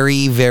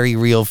very, very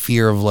real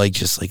fear of like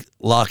just like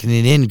locking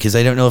it in because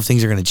I don't know if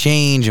things are going to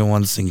change, and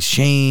once things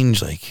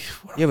change, like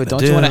Yeah, but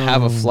don't you want to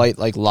have a flight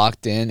like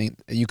locked in? And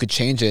you could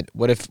change it.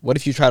 What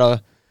if you try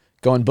to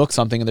go and book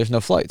something and there's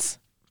no flights?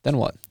 Then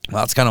what?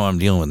 Well, that's kind of what I'm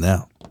dealing with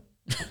now.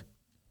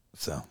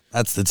 So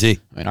that's the tea.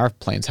 I mean, our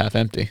plane's half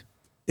empty.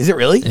 Is it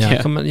really?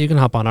 Yeah, come on, you can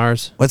hop on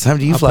ours. What time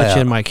do you I'll fly put out?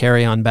 you in my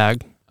carry-on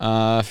bag.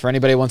 For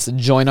anybody who wants to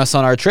join us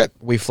on our trip,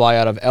 we fly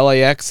out of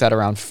LAX at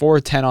around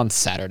 4:10 on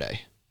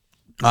Saturday.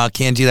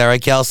 Can't do that,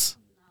 right, Kels?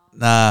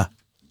 Nah,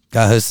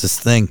 gotta host this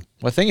thing.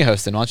 What thing you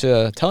hosting? Why don't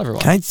you tell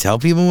everyone? Can I tell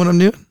people what I'm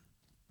doing?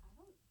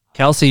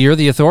 Kelsey, you're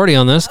the authority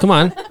on this. Come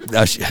on.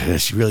 Oh,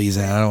 she really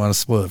isn't. I don't want to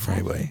spoil it for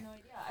anybody.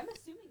 I'm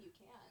assuming you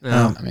can.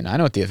 No. I mean, I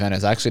know what the event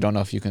is. I actually don't know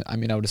if you can. I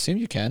mean, I would assume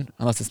you can,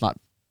 unless it's not.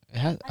 It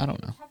has, I don't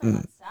know. Have it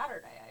on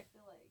Saturday, I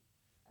feel like.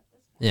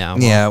 Yeah.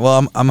 Yeah,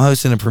 well, I'm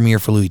hosting a premiere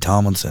for Louis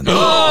Tomlinson. Are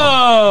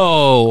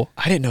Oh.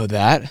 I didn't know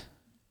that.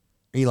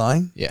 you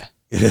lying? Yeah.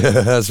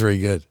 That's very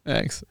good.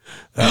 Thanks.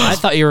 I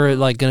thought you were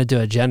like going to do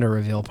a gender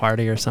reveal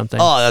party or something.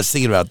 Oh, I was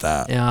thinking about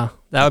that. Yeah,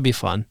 that would be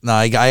fun. No,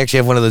 I actually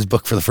have one of those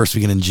booked for the first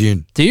weekend in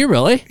June. Do you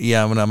really?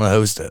 Yeah, I'm gonna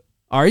host it.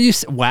 Are you?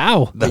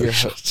 Wow. No,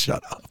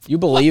 shut up. You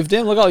believed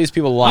him? Look at all these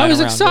people lying I was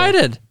around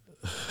excited.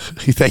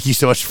 Thank you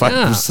so much.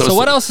 Yeah. So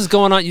what else is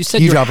going on? You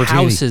said Huge your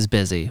opportunity. house is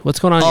busy. What's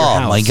going on at your Oh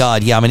house? my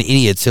God. Yeah, I'm an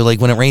idiot. So like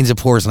when it rains, it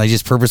pours, and I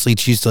just purposely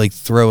choose to like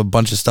throw a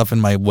bunch of stuff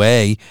in my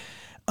way.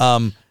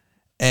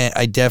 And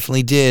I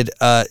definitely did.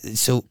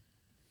 So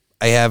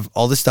I have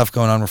all this stuff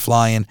going on. We're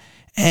flying.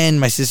 And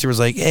my sister was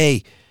like,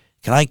 hey,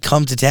 can I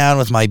come to town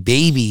with my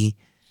baby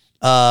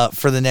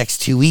for the next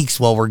 2 weeks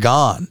while we're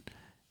gone?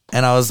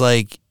 And I was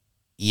like,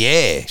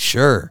 yeah,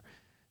 sure.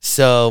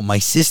 So my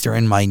sister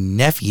and my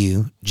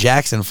nephew,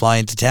 Jackson, fly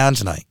into town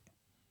tonight.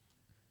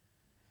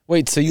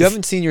 Wait, so you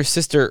haven't seen your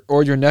sister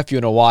or your nephew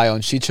in a while,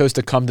 and she chose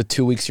to come the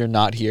 2 weeks you're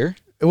not here?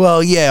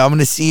 Well, yeah, I'm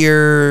gonna see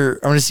her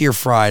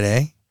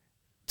Friday,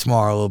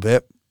 tomorrow a little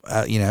bit.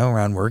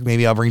 Around work.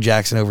 Maybe I'll bring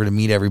Jackson over to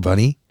meet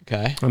everybody.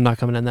 Okay. I'm not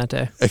coming in that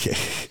day. Okay,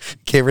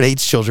 Cameron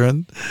hates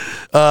children.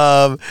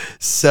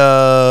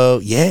 So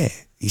yeah,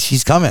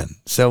 she's coming.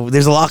 So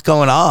there's a lot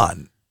going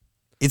on.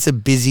 It's a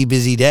busy,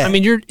 busy day. I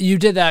mean, you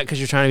did that because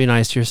you're trying to be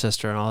nice to your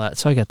sister and all that.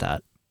 So I get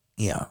that.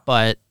 yeah,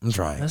 But I'm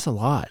trying. that's a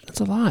lot. That's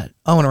a lot.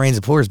 Oh, when it rains,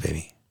 it pours,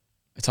 baby.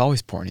 It's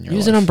always pouring in your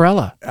Use life. an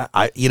umbrella.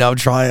 I'm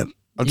trying.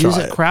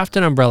 Craft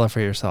an umbrella for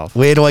yourself.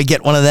 Where do I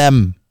get one of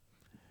them?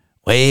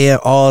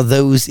 Where are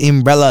those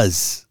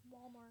umbrellas?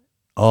 Walmart.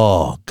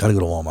 Oh, gotta go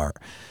to Walmart.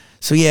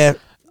 So yeah,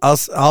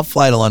 I'll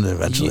fly to London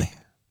eventually.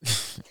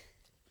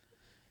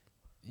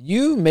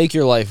 You make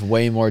your life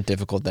way more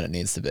difficult than it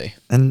needs to be.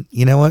 And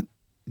you know what?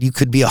 You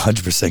could be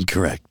 100%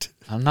 correct.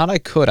 I'm not. I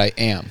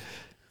am.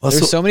 Well,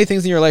 There's so many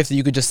things in your life that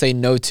you could just say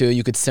no to.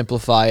 You could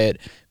simplify it,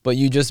 but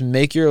you just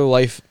make your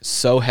life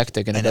so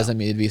hectic, and it doesn't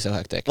need to be so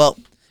hectic. well,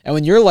 and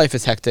when your life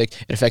is hectic,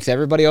 it affects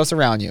everybody else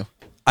around you.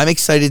 I'm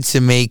excited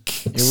to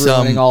make You're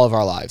ruining all of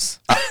our lives.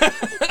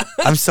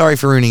 I'm sorry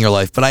for ruining your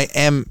life, but I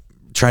am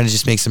trying to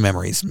just make some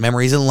memories.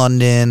 Memories in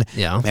London.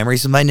 Yeah.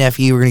 Memories with my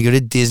nephew. We're gonna go to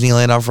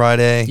Disneyland on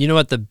Friday. You know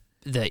what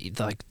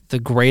the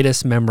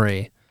greatest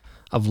memory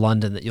of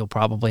London that you'll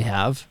probably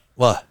have?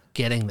 What?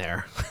 Getting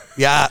there.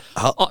 Yeah,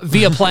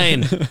 Via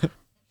plane.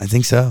 I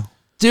think so.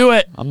 Do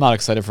it. I'm not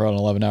excited for an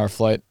 11-hour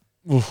flight.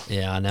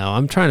 Yeah, no.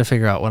 I'm trying to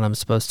figure out what I'm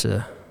supposed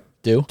to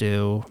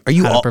do. Are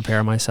you how all- to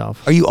prepare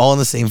myself? Are you all on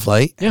the same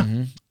flight? Yeah.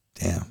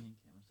 Damn.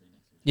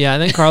 Yeah, I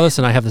think Carlos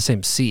and I have the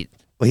same seat.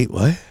 Wait,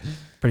 what?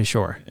 Pretty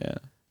sure. Yeah.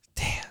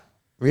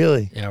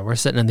 Really? Yeah, we're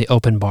sitting in the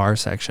open bar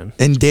section.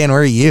 And Dan,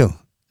 where are you?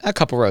 A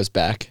couple rows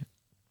back.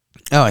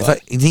 Oh, I thought.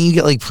 Didn't you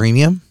get like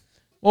premium?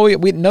 Well,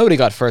 we nobody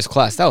got first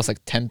class. That was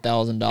like $10,000.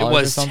 It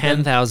was or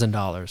something.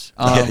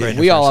 $10,000.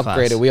 We all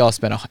upgraded. We all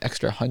spent an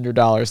extra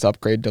 $100 to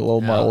upgrade to a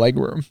little more leg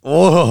room.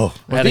 Whoa.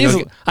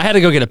 I had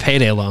to go get a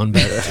payday loan,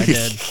 but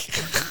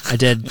I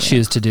did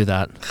choose to do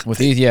that. With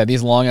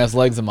these long ass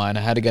legs of mine,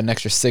 I had to get an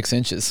extra 6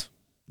 inches.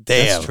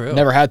 Damn. That's true.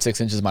 Never had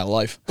 6 inches in my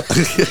life.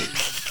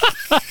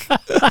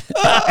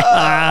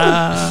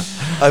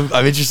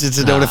 I'm interested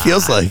to know what it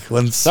feels like.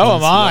 So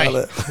am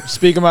I.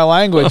 Speaking my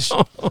language.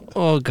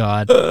 Oh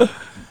God.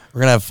 We're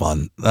gonna have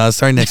fun.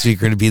 Starting next week,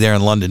 we're gonna be there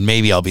in London.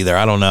 Maybe I'll be there.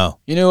 I don't know.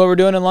 You know what we're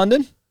doing in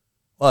London?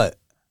 What?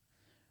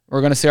 We're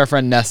going to see our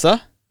friend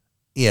Nessa.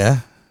 Yeah.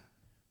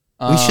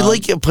 We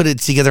should put it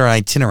together an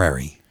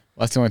itinerary.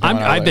 That's the only thing on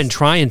our I've been list.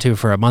 trying to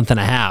for a month and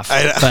a half,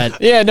 but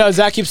Yeah, no,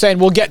 Zach keeps saying,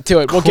 we'll get to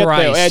it. We'll get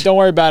there. Christ. Hey, don't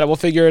worry about it. We'll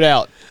figure it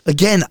out.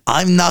 Again,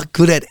 I'm not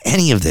good at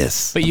any of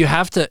this. you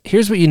have to.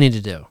 Here's what you need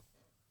to do.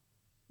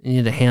 You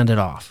need to hand it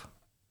off.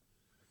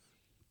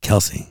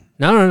 Kelsey,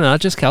 No, not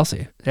just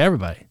Kelsey.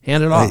 Everybody.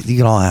 Hand it off. You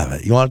can all have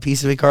it. You want a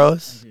piece of it,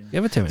 Carlos?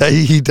 Give it to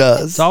me. He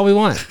does. That's all we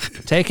want.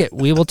 Take it.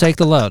 We will take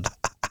the load.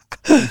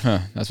 Huh,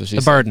 that's what she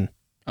The said. burden.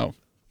 Oh.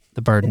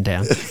 The burden,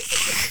 Dan.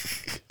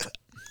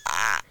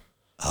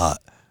 Hot.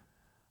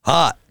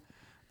 I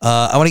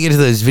want to get to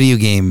those video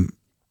game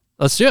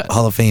Let's do it.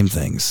 Hall of Fame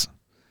things.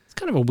 It's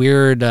kind of a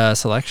weird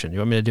selection. You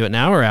want me to do it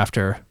now or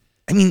after?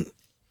 I mean,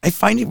 I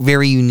find it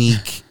very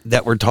unique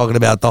that we're talking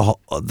about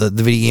the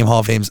video game Hall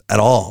of Fames at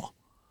all.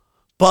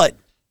 But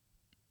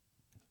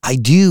I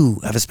do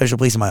have a special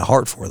place in my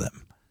heart for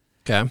them.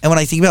 Okay. And when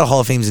I think about Hall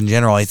of Fames in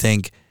general, I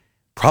think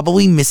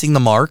probably missing the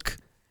mark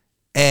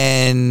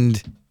and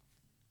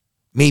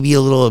maybe a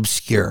little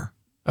obscure.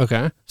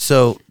 Okay.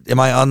 So am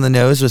I on the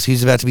nose with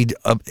who's about to be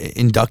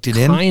inducted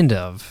in? Kind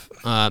of.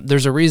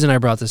 There's a reason I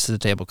brought this to the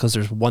table because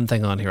there's one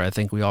thing on here I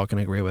think we all can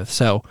agree with.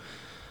 So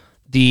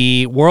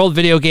the World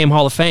Video Game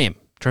Hall of Fame,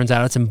 turns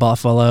out it's in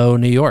Buffalo,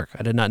 New York.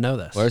 I did not know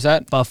this. Where's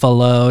that?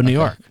 Buffalo, New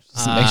York.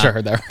 Just to make sure I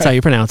heard that right. That's how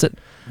you pronounce it.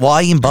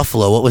 Why in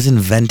Buffalo? What was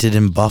invented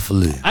in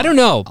Buffalo? I don't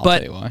know, I'll but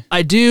tell you why.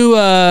 I do.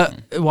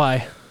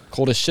 Why?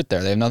 Cold as shit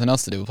there. They have nothing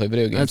else to do but play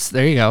video games.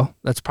 There you go.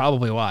 That's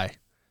probably why.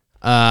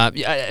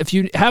 If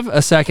you have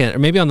a second, or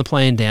maybe on the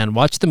plane, Dan,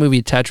 watch the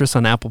movie Tetris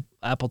on Apple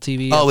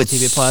TV. Oh, Apple it's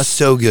TV Plus.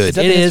 so good. Is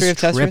that It the is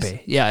history of Tetris?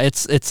 trippy. Yeah,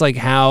 it's like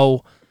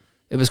how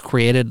it was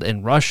created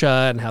in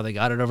Russia and how they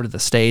got it over to the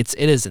States.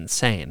 It is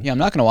insane. Yeah, I'm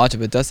not going to watch it,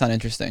 but it does sound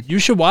interesting. You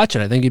should watch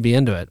it. I think you'd be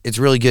into it. It's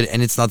really good,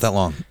 and it's not that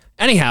long.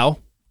 Anyhow,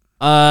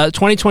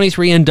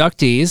 2023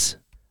 inductees: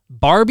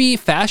 Barbie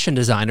fashion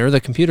designer, the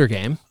computer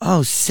game,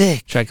 Oh,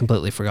 sick. which I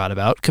completely forgot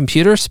about.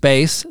 Computer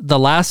Space, The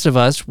Last of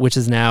Us, which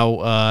is now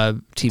a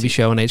TV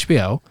show on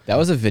HBO. That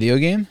was a video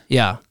game?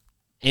 Yeah.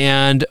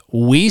 And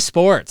Wii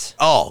Sports.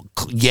 Oh,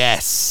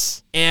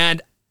 yes.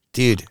 And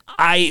Dude.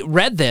 I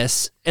read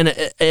this, and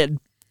it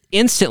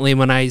instantly,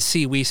 when I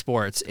see Wii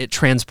Sports, it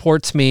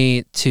transports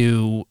me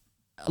to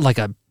like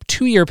a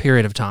 2-year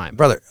period of time.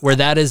 Brother. Where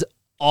that is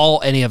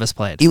all any of us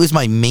played. It was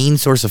my main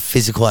source of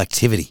physical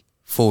activity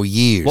for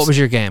years. What was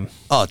your game?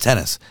 Oh,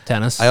 tennis.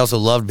 Tennis? I also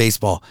loved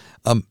baseball.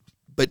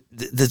 But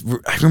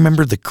I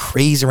remember the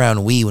craze around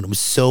Wii when it was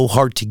so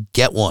hard to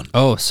get one.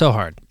 Oh, so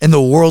hard. And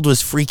the world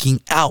was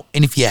freaking out.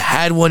 And if you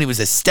had one, it was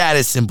a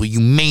status symbol. You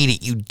made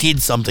it. You did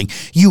something.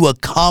 You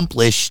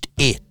accomplished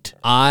it.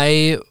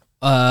 I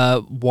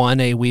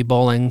won a Wii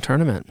bowling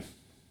tournament.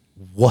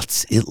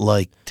 What's it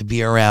like to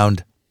be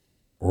around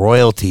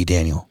royalty,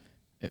 Daniel?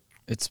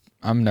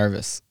 I'm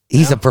nervous.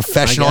 He's a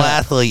professional I get it.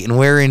 athlete, and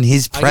we're in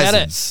his I get it.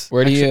 presence.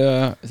 Where do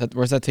you?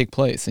 Where's that take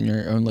place? In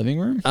your own living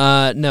room?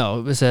 No,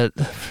 it was at.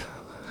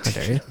 How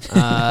dare you?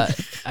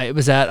 It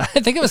was at. I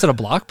think it was at a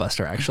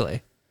Blockbuster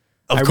actually.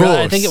 Of I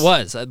course. think it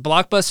was a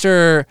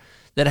Blockbuster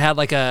that had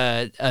like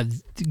a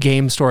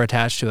game store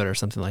attached to it or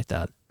something like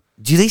that.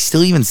 Do they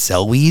still even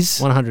sell Wiis?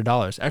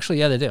 $100. Actually,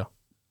 yeah, they do.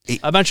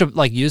 A bunch of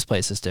like used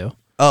places do.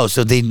 Oh,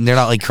 so they're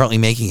not like currently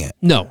making it.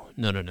 No.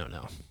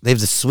 They have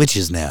the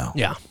Switches now.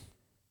 Yeah.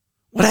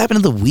 What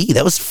happened to the Wii?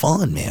 That was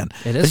fun, man.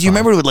 It is Because you fun.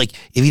 remember, it would, like,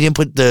 if you didn't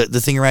put the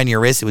thing around your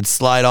wrist, it would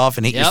slide off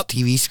and hit your Yep.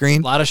 TV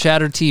screen. A lot of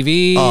shattered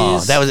TVs. Oh,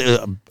 that was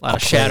a lot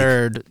of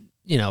shattered,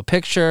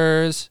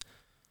 pictures.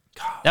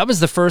 That was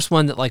the first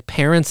one that like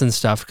parents and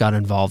stuff got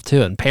involved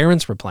too, and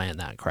parents were playing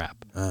that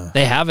crap.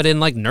 They have it in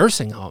like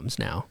nursing homes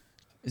now.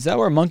 Is that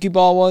where Monkey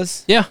Ball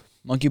was? Yeah.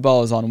 Monkey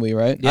Ball is on Wii,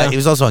 right? Yeah. It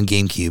was also on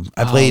GameCube.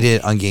 I played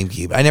it on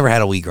GameCube. I never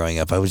had a Wii growing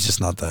up. I was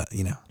just not that,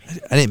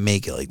 I didn't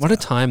make it like What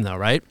that. a time though,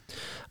 right?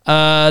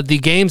 The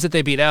games that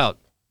they beat out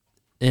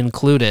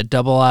included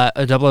 007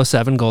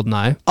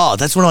 GoldenEye. Oh,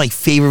 that's one of my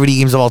favorite video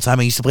games of all time.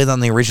 I used to play that on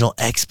the original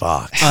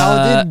Xbox.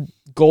 How did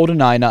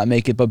GoldenEye not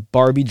make it, but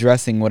Barbie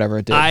dressing whatever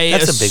it did? I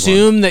That's a big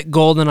assume that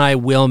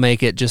GoldenEye will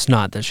make it, just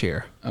not this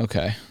year.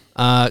 Okay.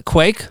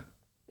 Quake,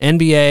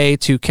 NBA,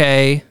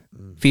 2K,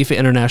 FIFA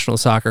International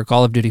Soccer,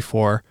 Call of Duty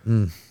 4,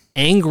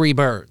 Angry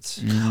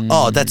Birds.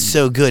 Oh, that's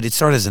so good. It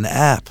started as an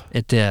app.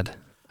 It did.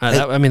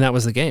 That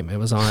was the game. It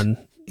was on.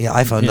 Yeah,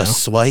 iPhone, the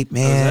Swipe,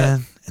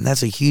 man. And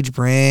that's a huge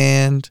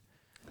brand.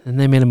 And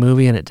they made a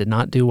movie, and it did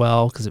not do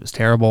well because it was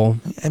terrible.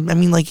 I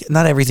mean, like,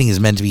 not everything is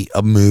meant to be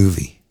a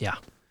movie. Yeah.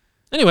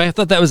 Anyway, I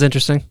thought that was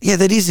interesting. Yeah,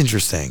 that is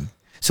interesting.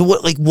 So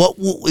what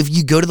if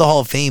you go to the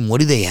Hall of Fame, what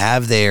do they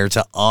have there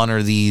to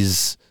honor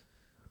these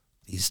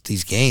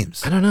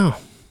games? I don't know.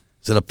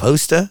 Is it a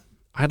poster?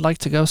 I'd like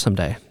to go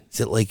someday.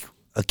 Is it like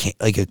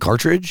a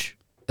cartridge?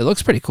 It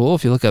looks pretty cool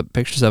if you look up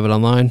pictures of it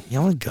online. Yeah,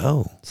 I want to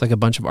go. It's like a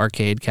bunch of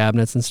arcade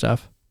cabinets and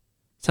stuff.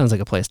 Sounds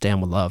like a place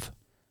Dan would love.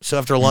 So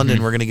after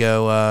London, we're gonna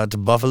go to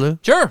Buffalo.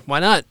 Sure,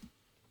 why not?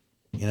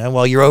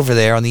 While you're over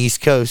there on the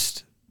East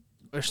Coast.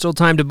 There's still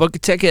time to book a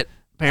ticket,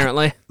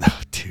 apparently.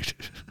 Oh, dude.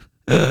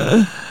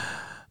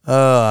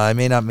 I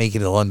may not make it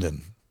to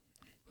London.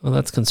 Well,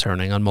 that's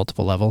concerning on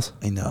multiple levels.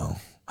 I know.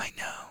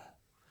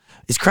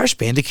 Is Crash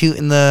Bandicoot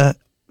in the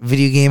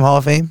Video Game Hall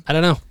of Fame? I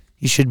don't know.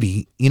 He should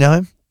be. You know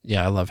him?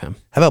 Yeah, I love him.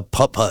 How about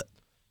Putt Putt?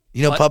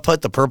 You know Putt? Putt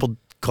Putt, the purple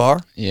car?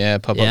 Yeah,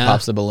 Papa Yeah.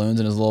 pops the balloons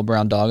and his little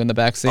brown dog in the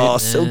backseat. Oh,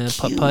 so Yeah,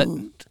 cute. Putt Putt.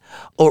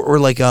 Or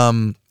like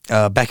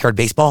Backyard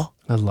Baseball.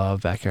 I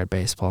love backyard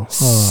baseball.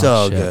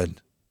 So shit.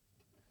 good.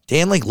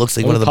 Dan looks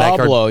like Oh, one of the Pablo.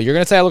 backyard. You're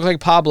gonna say I look like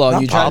Pablo.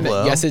 Not You trying to-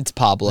 Pablo. yes, it's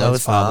Pablo. No,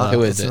 it's Pablo. not.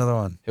 Who is It's it? another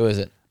one. Who is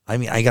it? I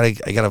mean, I gotta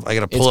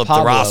It's pull up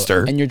Pablo, the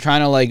roster. and you're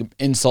trying to like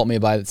insult me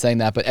by saying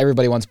that, but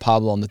everybody wants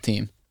Pablo on the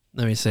team.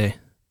 Let me see.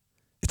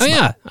 It's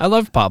Yeah, I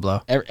love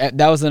Pablo.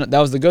 That was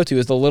the go-to.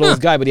 Is the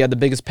littlest guy, but he had the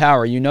biggest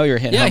power. You know, you're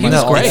hitting. Yeah, home he runs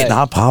was all great. day. It's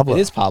not Pablo. It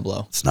is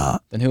Pablo. It's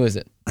not. Then who is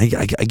it?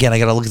 Again, I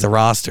gotta look at the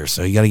roster.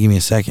 So you gotta give me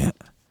a second.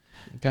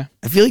 Okay.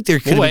 I feel like there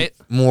could We'll have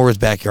been more with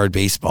Backyard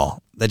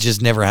Baseball. That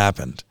just never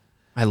happened.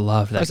 I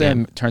love I that was game.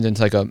 saying it turns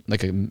into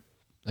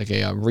like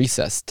a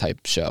recess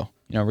type show.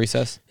 You know,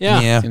 recess. Yeah,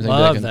 Yeah. Seems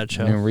love like a that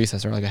show. new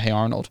recess or like a Hey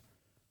Arnold.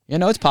 Yeah,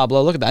 no, it's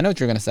Pablo. Look at that. I know what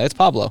you're gonna say. It's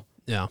Pablo.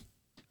 Yeah,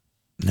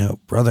 No,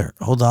 brother,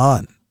 hold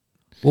on.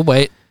 we'll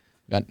wait.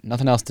 Got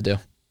nothing else to do.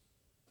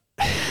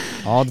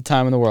 All the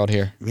time in the world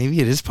here. Maybe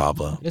it is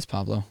Pablo. It is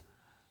Pablo.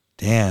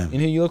 Damn. You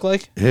know who you look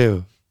like?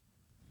 Who?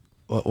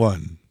 What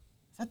one?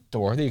 Is that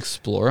Dora the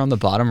Explorer on the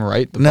bottom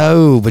right?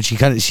 No, but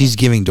she's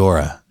giving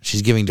Dora.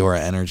 She's giving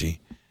Dora energy.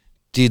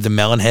 Dude, the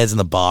melon heads and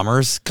the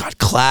bombers. God,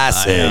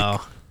 classic. I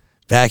know.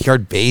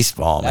 Backyard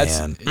Baseball, That's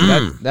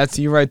man. that's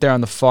you right there on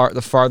the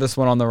farthest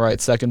one on the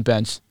right, second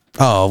bench.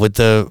 Oh, with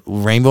the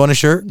rainbow on his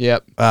shirt?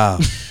 Yep. Wow.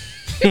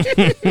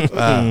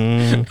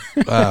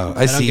 Wow.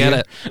 I I see don't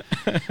get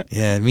you. it.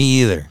 Yeah, me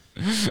either.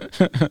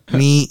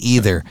 Me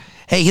either.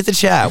 Hey, hit the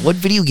chat. What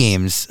video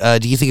games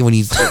do you think of when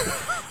you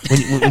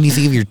when you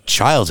think of your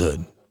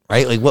childhood?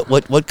 Right? Like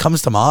what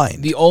comes to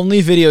mind? The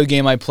only video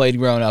game I played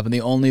growing up and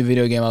the only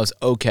video game I was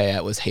okay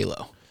at was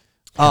Halo.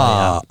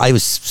 I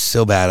was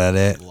so bad at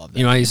it.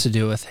 You know what I used to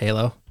do with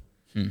Halo?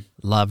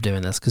 Love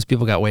doing this because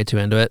people got way too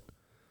into it.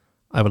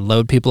 I would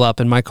load people up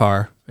in my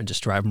car and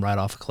just drive them right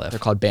off a cliff. They're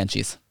called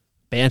Banshees.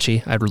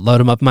 Banshee. I'd load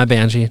them up in my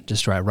Banshee,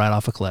 just drive right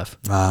off a cliff.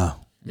 Wow.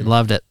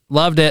 Loved it.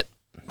 Loved it.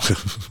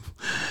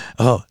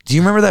 Oh, do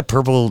you remember the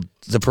purple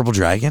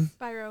dragon?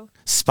 Spyro.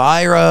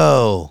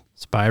 Spyro.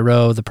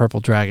 Spyro, the purple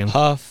dragon.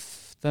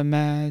 Puff the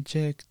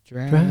magic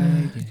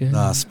dragon.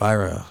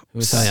 Spyro.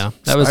 Oh, yeah.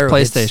 That was Spyro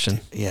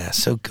PlayStation. Yeah,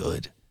 so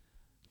good.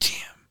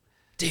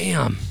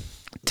 Damn.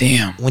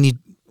 Damn. When you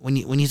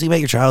think about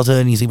your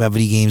childhood and you think about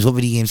video games, what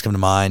video games come to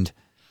mind?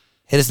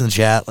 Hit us in the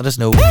chat. Let us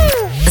know.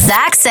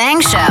 Zach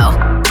Sang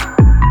Show.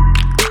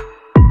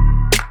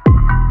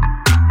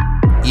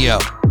 Yo,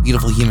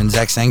 beautiful human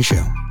Zach Sang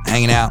Show.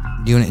 Hanging out,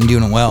 doing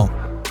it well.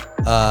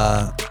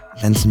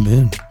 Benson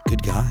Boone,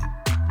 good guy.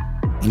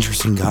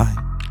 Interesting guy.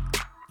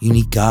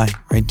 Unique guy,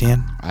 right,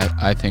 Dan?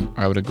 I think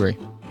I would agree.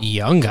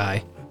 Young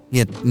guy.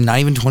 Yeah, not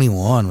even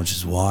 21, which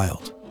is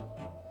wild.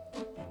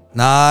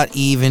 Not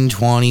even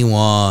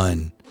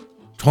 21.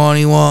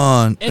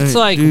 21. It's Hey,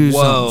 like, do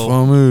whoa.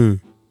 something for me.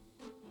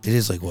 It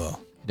is like, whoa.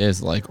 It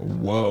is like,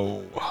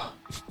 whoa.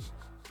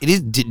 It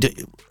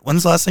is.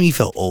 When's the last time you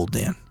felt old,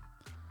 Dan?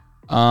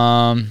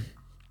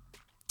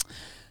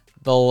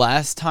 The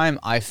last time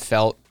I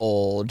felt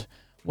old,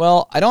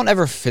 well, I don't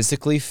ever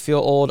physically feel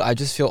old. I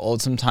just feel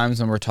old sometimes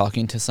when we're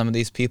talking to some of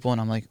these people,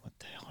 and I'm like, what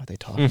the hell are they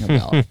talking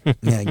about?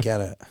 Yeah, I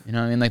get it. You know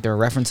what I mean? Like they're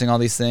referencing all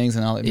these things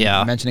and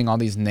Yeah. mentioning all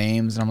these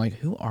names, and I'm like,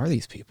 who are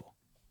these people?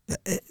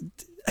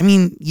 I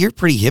mean, you're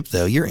pretty hip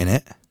though. You're in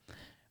it.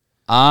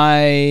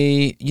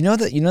 You know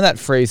that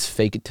phrase,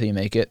 "fake it till you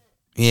make it."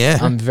 Yeah.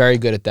 I'm very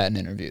good at that in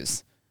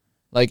interviews.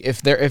 Like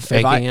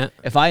Faking it?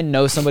 if I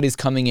know somebody's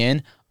coming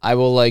in, I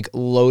will like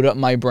load up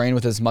my brain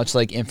with as much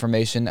like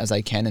information as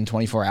I can in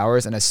 24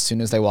 hours, and as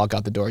soon as they walk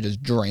out the door, it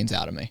just drains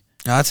out of me.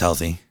 Oh, that's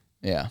healthy.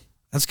 Yeah,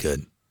 That's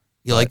good.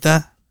 You like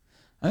that?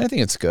 I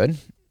think it's good.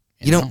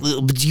 You don't.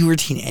 But do you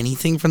retain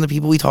anything from the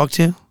people we talk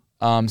to?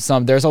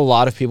 There's a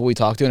lot of people we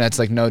talk to, and it's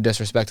like no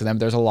disrespect to them.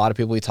 There's a lot of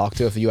people we talk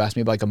to. If you ask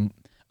me like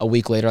a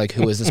week later, like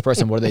who is this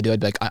person? What do they do? I'd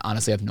be like, I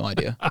honestly have no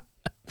idea.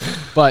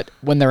 But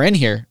when they're in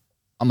here,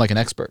 I'm like an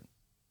expert.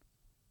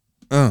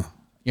 Oh,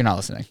 You're not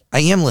listening. I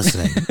am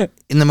listening.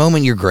 In the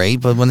moment, you're great,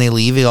 but when they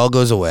leave, it all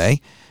goes away.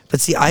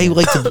 But see, I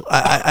like to.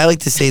 I like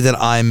to say that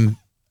I'm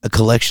a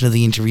collection of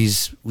the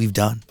interviews we've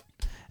done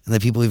and the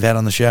people we've had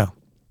on the show.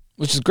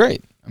 Which is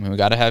great. I mean, we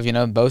got to have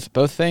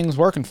both things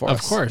working for us.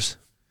 Of course.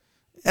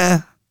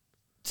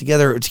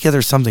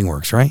 Together something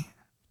works, right?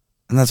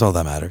 And that's all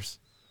that matters.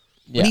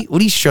 Yeah.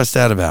 What are you stressed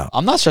out about?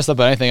 I'm not stressed out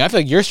about anything. I feel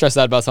like you're stressed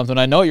out about something.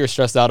 I know what you're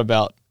stressed out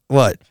about.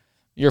 What?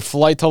 Your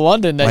flight to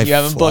London that My you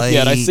haven't booked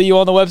yet. I flight- see you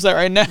on the website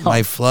right now.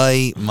 My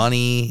flight,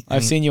 money.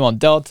 I've seen you on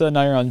Delta.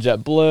 Now you're on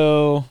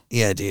JetBlue.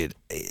 Yeah, dude.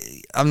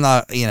 I'm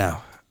not,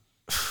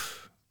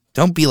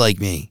 don't be like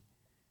me.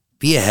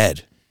 Be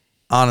ahead.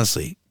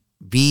 Honestly,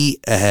 be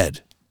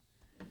ahead.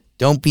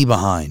 Don't be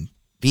behind.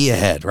 Be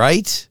ahead,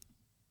 right?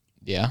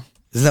 Yeah.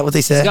 Isn't that what they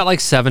He's say? got like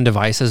 7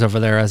 devices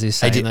over there as he's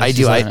saying this. I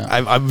do.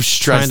 I'm Trying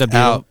stressed to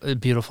out.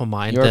 beautiful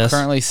mind You're this.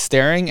 currently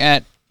staring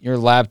at your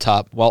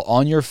laptop while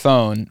on your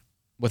phone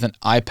with an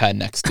iPad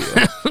next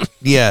to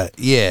you.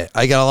 Yeah.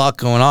 I got a lot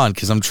going on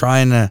because I'm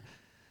trying to,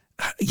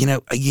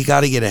 you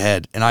got to get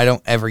ahead, and I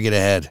don't ever get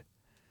ahead.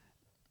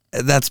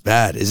 That's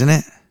bad, isn't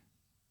it?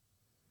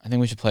 I think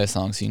we should play a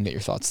song so you can get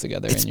your thoughts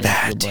together It's and your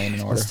bad, brain in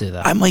dude. order. Let's do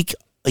that. I'm like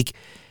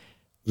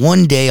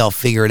One day I'll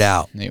figure it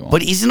out. No, you won't.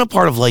 But isn't a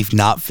part of life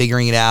not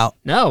figuring it out?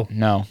 No.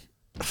 No.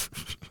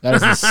 That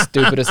is the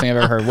stupidest thing I've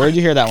ever heard. Where did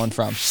you hear that one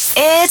from?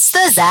 It's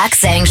the Zach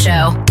Sang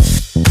Show.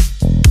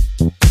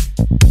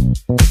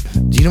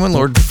 Do you know when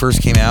Lorde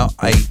first came out?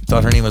 I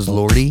thought her name was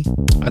Lordy.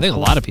 I think a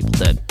lot of people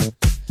did.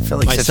 I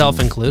felt like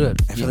Myself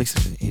included. I feel like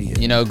such an idiot.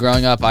 You know,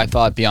 growing up, I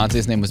thought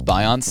Beyonce's name was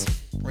Beyoncé.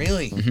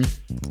 Really?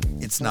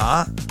 Mm-hmm. It's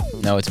not?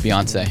 No, it's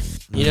Beyonce.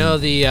 You know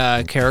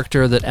the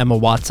character that Emma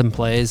Watson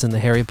plays in the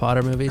Harry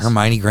Potter movies?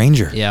 Hermione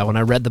Granger. Yeah, when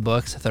I read the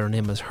books, I thought her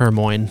name was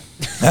Hermione.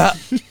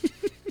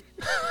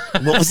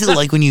 What was it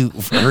like when you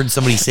heard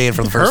somebody say it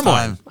for the first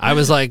time? I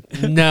was like,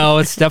 no,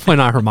 it's definitely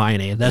not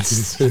Hermione.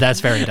 That's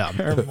very dumb.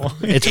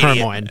 It's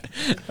Hermione.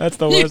 That's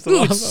the You worst of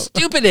all.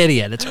 stupid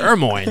idiot. It's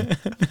Hermione.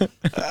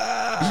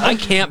 I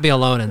can't be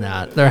alone in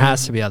that. There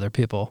has to be other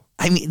people.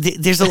 I mean,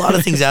 there's a lot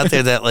of things out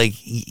there that like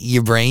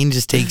your brain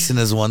just takes in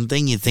as one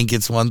thing. You think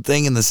it's one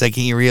thing, and the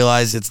second you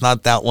realize it's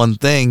not that one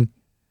thing,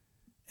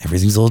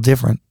 everything's a little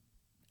different.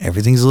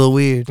 Everything's a little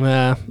weird.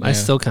 Yeah, I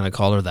still kind of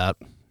call her that.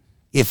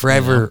 Yeah,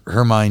 forever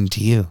Hermione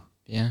to you.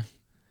 Yeah.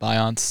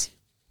 Beyoncé.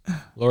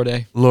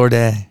 Lorde.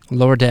 Lorde.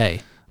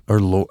 Or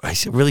Lord.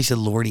 Really said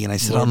Lordy, and I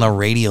said it on the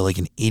radio like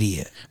an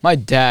idiot. My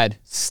dad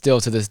still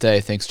to this day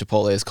thinks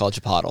Chipotle is called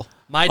Chipotle.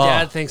 My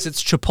dad thinks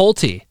it's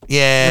Chipotle.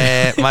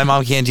 Yeah, my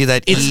mom can't do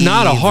that. It's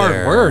not a hard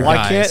either. word. Why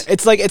Guys.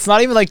 can't? It's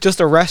not even like just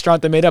a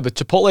restaurant they made up. But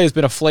Chipotle has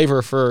been a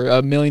flavor for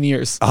a million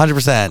years.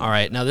 100%. All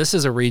right, now this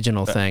is a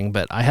regional thing,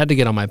 but I had to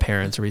get on my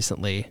parents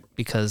recently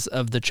because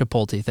of the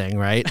Chipotle thing,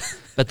 right?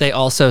 But they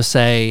also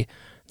say,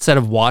 instead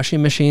of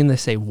washing machine, they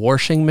say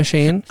washing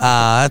machine.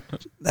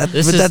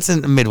 That's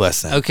in the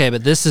Midwest then. Okay,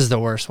 but this is the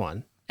worst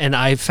one. And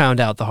I found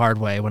out the hard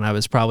way when I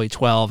was probably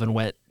 12 and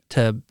went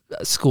to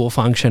a school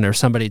function, or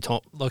somebody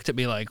looked at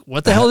me like,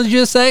 what the hell did you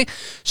just say?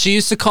 She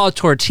used to call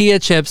tortilla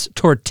chips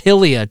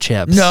tortilla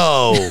chips.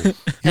 No.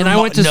 And I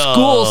went to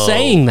school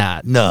saying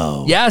that.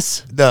 No.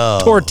 Yes. No.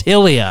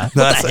 Tortilla. What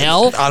That's the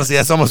hell? Honestly,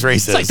 that's almost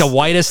racist. It's like the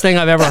whitest thing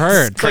I've ever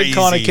heard. It's like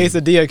calling a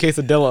quesadilla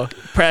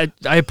quesadillo.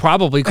 I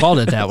probably called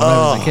it that when I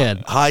was a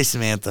kid. Hi,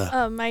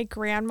 Samantha. My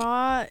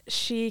grandma,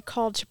 she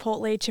called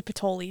Chipotle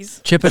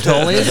Chipotles.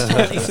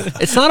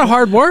 Chipotles? It's not a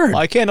hard word.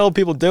 Why can't old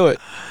people do it?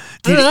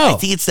 Dude, I don't know. I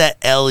think it's that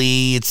LE.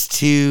 It's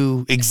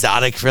too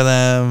exotic for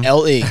them.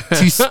 LE.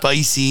 Too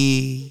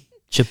spicy.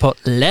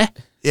 Chipotle?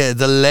 Yeah,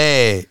 the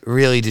le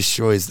really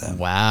destroys them.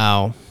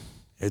 Wow.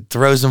 It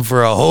throws them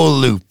for a whole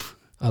loop.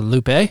 A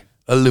lupe? A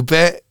lupe.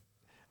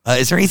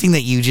 Is there anything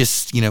that you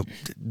just,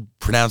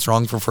 pronounce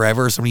wrong for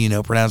forever, or somebody you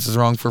know pronounces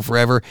wrong for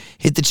forever?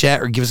 Hit the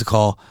chat or give us a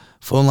call.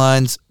 Phone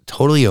lines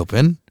totally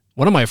open.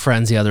 One of my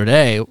friends the other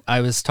day,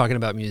 I was talking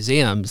about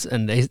museums,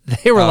 and they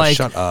were like,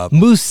 shut up.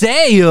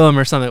 museum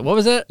or something. What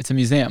was it? It's a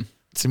museum.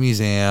 It's a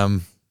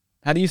museum.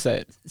 How do you say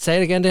it? Say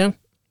it again, Dan.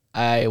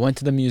 I went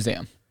to the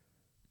museum.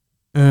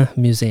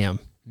 Museum.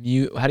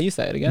 How do you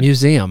say it again?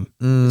 Museum.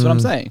 That's what I'm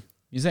saying.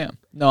 Museum.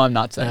 No, I'm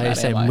not saying I that.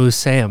 say am I?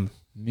 museum.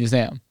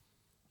 Museum.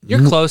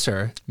 You're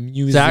closer.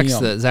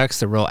 Museum. Zach's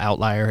the real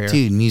outlier here.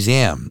 Dude,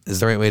 museum is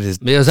the right way to say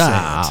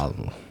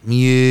Museum. it.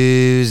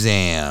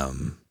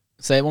 Museum.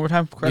 Say it one more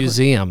time. Correctly.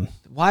 Museum.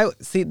 Why?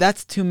 See,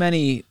 that's too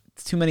many.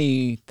 It's too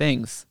many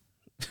things.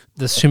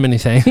 There's too many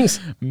things.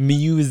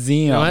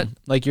 Museum. You know what?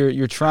 Like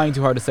you're trying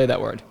too hard to say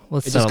that word.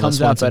 Let's it just settle comes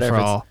this out once and better for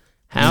if all. it's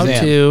How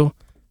museum. to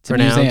It's a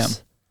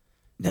pronounce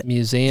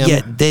museum.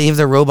 Yeah, they have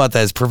the robot that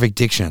has perfect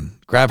diction.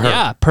 Grab her.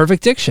 Yeah,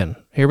 perfect diction.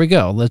 Here we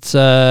go. Let's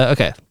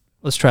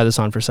let's try this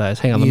on for size.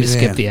 Hang on, let me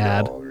Museum. skip the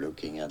ad. You're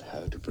looking at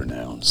how to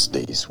pronounce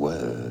this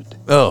word.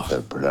 Oh.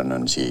 The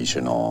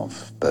pronunciation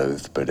of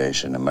both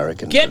British and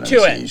American Get to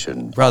it,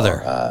 pronunciation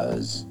brother.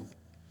 as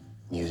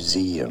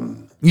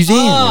museum.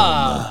 Museum.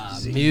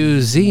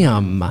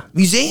 Museum.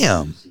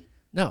 Museum.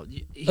 No,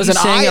 he's Listen,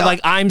 saying it like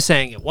I'm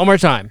saying it. One more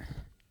time.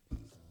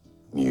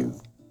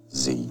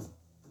 Museum.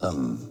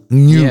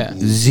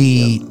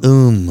 Museum.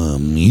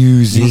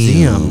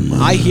 Museum.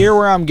 I hear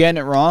where I'm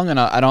getting it wrong, and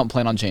I don't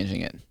plan on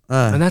changing it.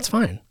 And that's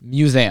fine.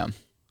 Museum.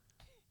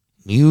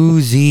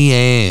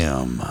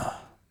 Museum.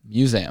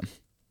 Museum.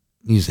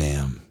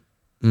 Museum.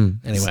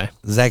 Anyway.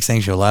 Zach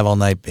Sang Show live all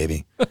night,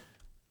 baby.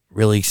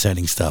 Really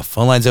exciting stuff.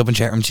 Phone lines open,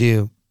 chat room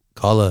too.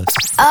 Call us.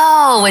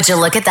 Oh, would you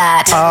look at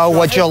that? Oh,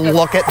 would you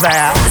look at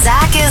that?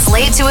 Zach is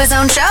late to his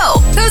own show.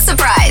 Who's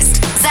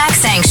surprised? Zach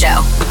Sang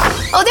Show.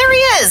 Oh, there he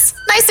is.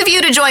 Nice of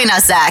you to join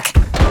us, Zach.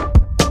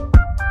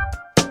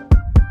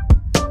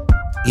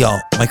 Yo,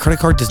 my credit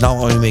card does not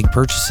want me to make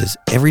purchases.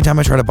 Every time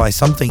I try to buy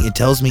something, it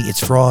tells me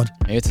it's fraud.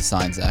 Maybe it's a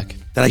sign, Zach,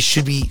 That I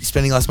should be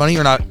spending less money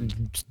or not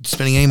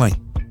spending any money.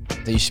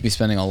 that you should be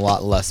spending a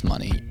lot less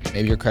money.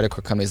 Maybe your credit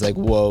card company's like,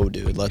 whoa,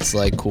 dude, let's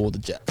cool the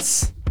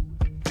jets.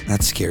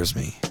 That scares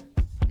me.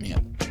 Yeah,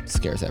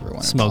 scares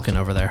everyone. Smoking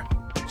over there.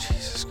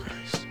 Jesus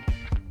Christ.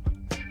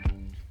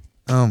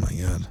 Oh my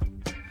God.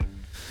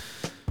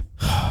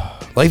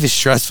 Life is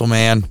stressful,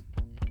 man.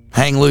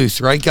 Hang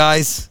loose, right,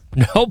 guys?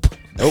 Nope.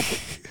 Nope.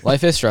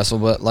 Life is stressful,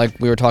 but like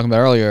we were talking about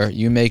earlier,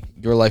 you make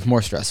your life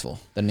more stressful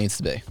than it needs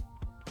to be.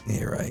 Yeah,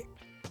 you're right.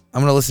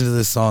 I'm going to listen to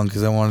this song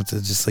because I want it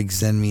to just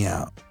zen me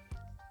out.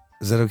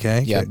 Is that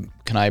okay? Yeah.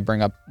 Can I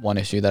bring up one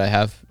issue that I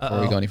have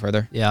before we go any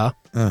further? Yeah.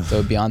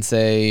 So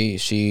Beyonce,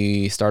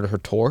 she started her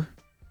tour.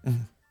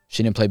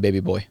 She didn't play Baby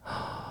Boy.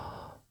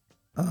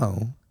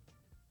 Oh.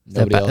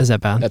 Nobody else. Is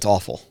that bad? That's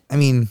awful. I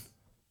mean,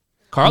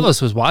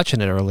 Carlos was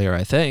watching it earlier,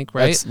 I think,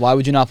 right? Why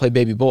would you not play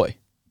Baby Boy?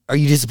 are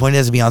you disappointed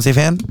as a Beyonce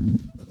fan?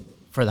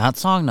 For that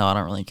song, no, I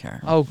don't really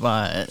care. Oh,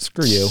 but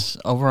screw you.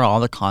 Overall,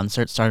 the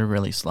concert started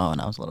really slow,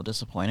 and I was a little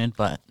disappointed,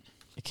 but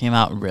it came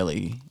out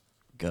really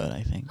good,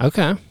 I think.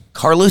 Okay.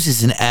 Carlos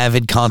is an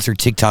avid concert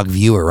TikTok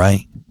viewer,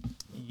 right?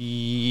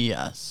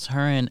 Yes, her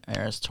and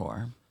Eras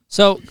tour.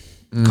 So,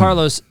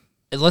 Carlos,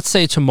 let's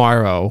say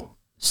tomorrow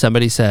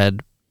somebody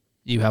said,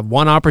 you have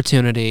one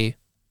opportunity,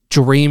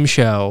 dream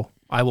show,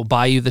 I will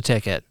buy you the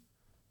ticket.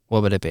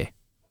 What would it be?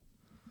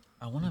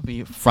 I want to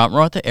be front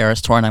row at the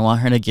Eras tour, and I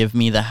want her to give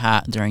me the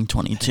hat during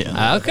 22.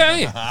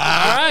 Okay. All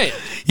right.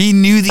 He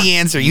knew the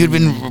answer. You'd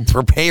been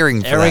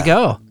preparing for There that. we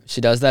go. She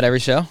does that every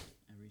show?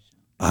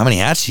 How many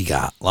hats she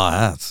got? A lot of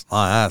hats. A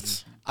lot of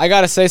hats. I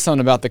got to say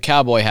something about the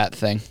cowboy hat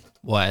thing.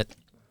 What?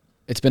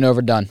 It's been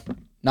overdone.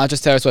 Not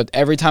just Taylor Swift.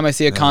 Every time I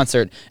see a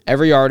concert,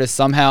 every artist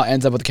somehow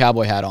ends up with a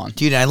cowboy hat on.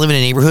 Dude, I live in a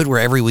neighborhood where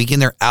every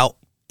weekend they're out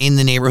in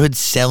the neighborhood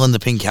selling the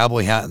pink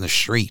cowboy hat in the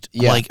street.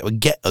 I'm Yeah. like,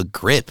 get a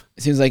grip.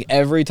 It seems like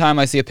every time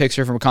I see a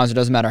picture from a concert,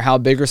 doesn't matter how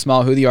big or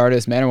small, who the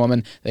artist, man or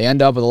woman, they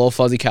end up with a little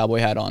fuzzy cowboy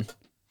hat on. Do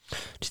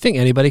you think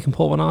anybody can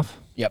pull one off?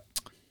 Yep.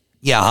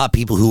 Yeah, hot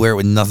people who wear it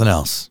with nothing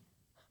else.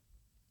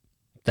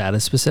 That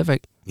is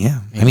specific. Yeah.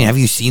 I mean, have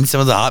you seen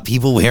some of the hot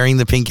people wearing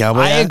the pink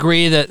cowboy I hat?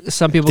 agree that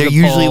some people They're can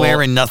usually pull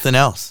wearing nothing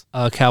else.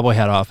 a cowboy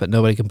hat off, but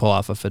nobody can pull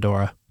off a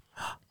fedora.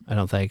 I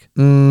don't think.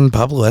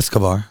 Pablo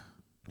Escobar.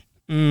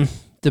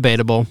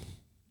 Debatable.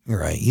 You're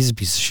right. He's a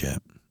piece of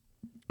shit.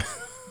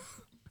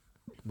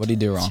 What did he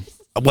do wrong?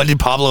 What did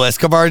Pablo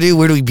Escobar do?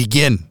 Where do we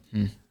begin?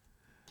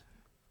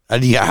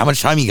 How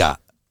much time you got?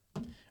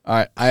 All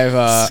right. I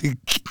have,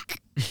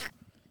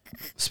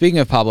 speaking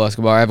of Pablo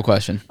Escobar, I have a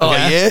question. Oh,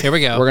 Okay, yeah? Here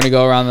we go. We're going to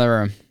go around the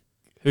room.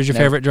 Who's your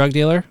favorite drug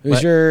dealer?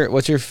 What's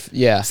your,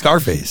 yeah.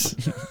 Scarface.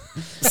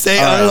 Say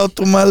hello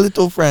to my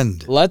little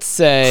friend. Let's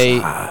say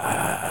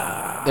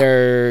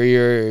they're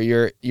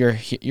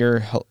your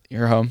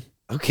home.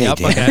 Okay, Yep,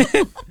 Dan.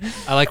 okay.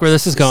 I like where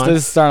this is going. This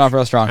is starting off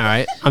real strong. All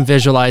right. I'm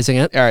visualizing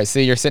it. All right, so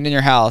you're sitting in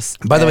your house.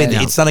 By the way, and-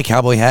 it's not a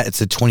cowboy hat. It's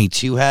a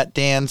 22 hat,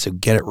 Dan, so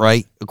get it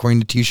right,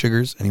 according to Two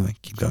Sugars. Anyway,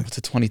 keep going. it's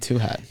a 22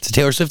 hat. It's a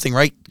Taylor Swift thing,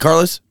 right,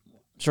 Carlos?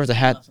 Sure, it's a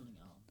hat. I'm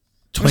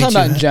 22 talking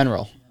about in hat?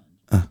 general.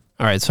 All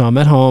right. So I'm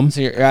at home.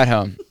 So you're at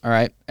home, all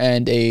right,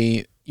 and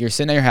you're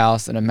sitting at your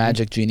house, and a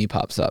magic genie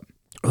pops up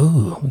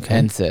Ooh. Okay.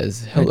 and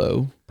says,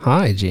 "Hello,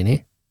 Hi,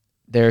 Jeannie.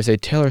 there's a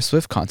Taylor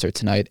Swift concert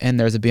tonight, and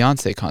there's a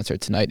Beyonce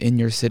concert tonight in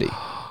your city.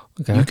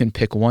 Okay. You can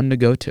pick one to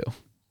go to.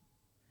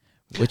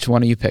 Which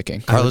one are you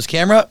picking?" Carlos,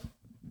 camera.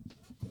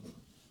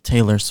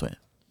 Taylor Swift.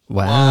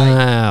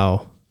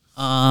 Wow.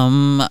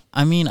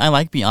 I mean, I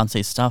like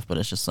Beyonce stuff, but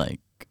it's just like,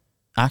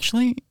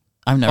 actually,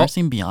 I've never Oh.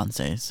 seen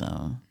Beyonce,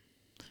 so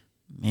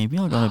maybe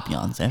I'll go to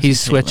Beyonce. I've He's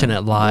seen switching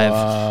Taylor. it live.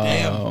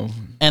 Wow.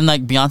 And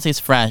like Beyonce's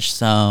fresh,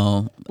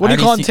 so What do I you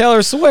call already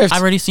Taylor Swift?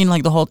 I've already seen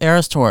like the whole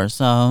Eras tour,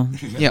 so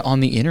Yeah, on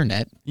the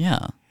internet.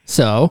 yeah.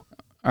 So,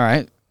 All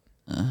right.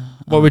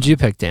 what would you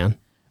pick, Dan?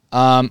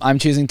 I'm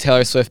choosing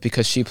Taylor Swift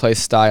because she plays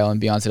Style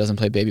and Beyonce doesn't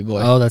play Baby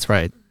Boy. Oh, that's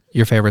right.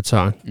 Your favorite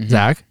song,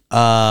 Zach?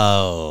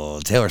 Oh,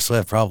 Taylor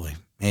Swift, probably.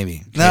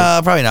 Maybe. No,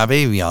 probably not.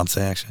 Maybe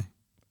Beyonce, actually.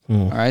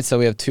 All right, so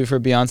we have 2 for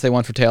Beyonce,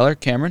 1 for Taylor.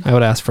 Cameron? I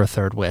would ask for a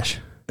third wish.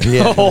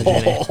 Yeah.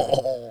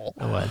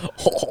 I would.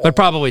 But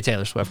probably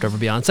Taylor Swift over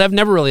Beyonce. I've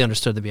never really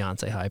understood the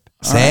Beyonce hype.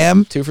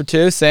 Sam? 2 for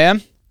 2.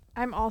 Sam?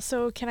 I'm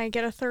also. Can I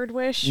get a third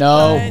wish?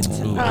 No.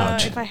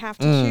 But, if I have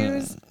to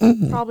choose,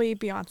 probably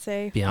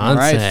Beyonce. Beyonce. All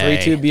right,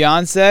 3-2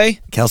 Beyonce.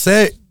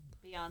 Kelsey?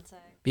 Beyonce.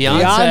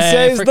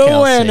 Beyonce's for the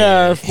Kelsey.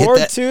 winner. Hit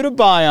 4-2 to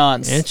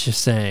Beyonce.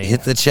 Interesting.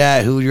 Hit the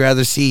chat. Who would you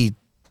rather see?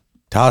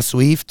 Ta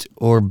Swift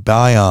or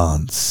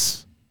Beyonce?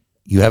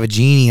 You have a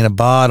genie in a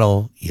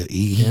bottle.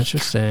 He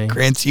Interesting.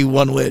 grants you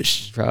one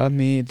wish. Rub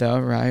me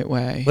the right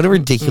way. What a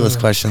ridiculous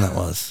question that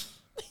was.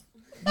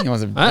 That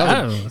was a, I that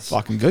don't was know. a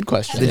fucking good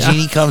question. The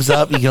genie comes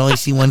up. You can only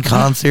see one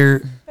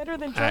concert. Better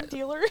than drug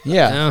dealer.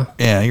 Yeah. Yeah.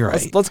 Yeah, you're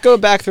right. Let's go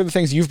back through the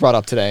things you've brought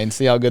up today and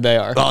see how good they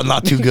are. Oh,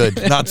 not too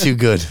good. Not too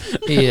good.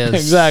 He is.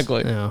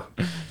 Exactly. Yeah.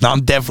 No,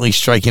 I'm definitely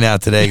striking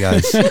out today,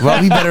 guys. Well,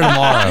 I'll be better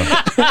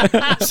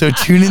tomorrow. So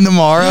tune in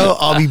tomorrow.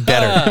 I'll be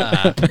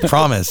better.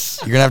 Promise.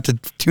 You're going to have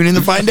to tune in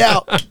to find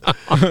out.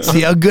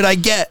 See how good I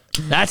get.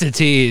 That's a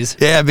tease.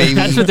 Yeah, baby.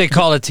 That's what they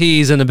call a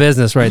tease in the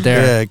business right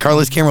there. Yeah,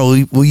 Carlos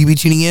Cameron, will you be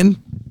tuning in?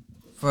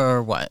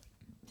 For what?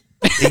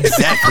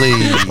 Exactly.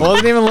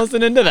 Wasn't even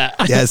listening to that.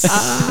 Yes.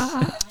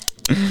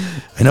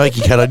 I know I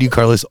can count on you,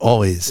 Carlos,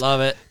 always.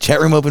 Love it. Chat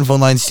room open, phone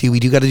lines too. We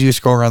do got to do a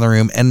scroll around the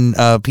room, and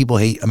people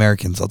hate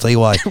Americans. I'll tell you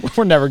why.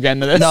 We're never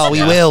getting to this. No,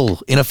 we will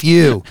in a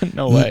few.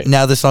 No way.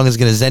 Now the song is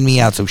going to send me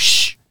out, so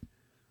shh.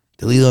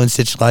 The Lilo and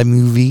Stitch live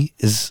movie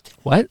is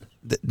What?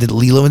 the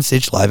Lilo and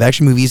Stitch live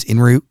action movie is en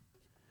route,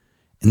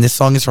 and this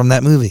song is from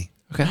that movie.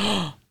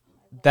 Okay.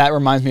 That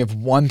reminds me of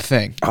one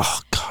thing. Oh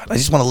God. God, I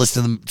just want to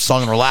listen to the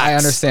song and relax. I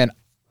understand.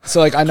 So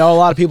like I know a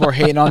lot of people are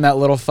hating on that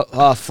little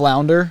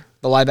flounder,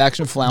 the live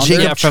action flounder.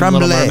 Jacob Yeah, from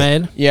Little Tremblay.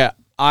 Mermaid. Yeah,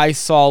 I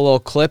saw a little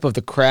clip of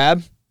the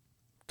crab.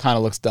 Kind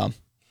of looks dumb.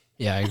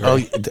 Yeah, I agree. Oh, I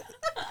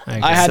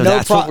agree. I had So no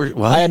that's what problem.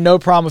 what? I had no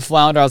problem with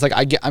flounder. I was like,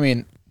 I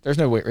mean, there's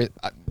no way.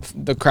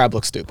 The crab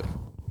looks stupid.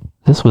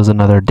 This was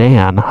another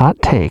Dan hot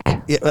take.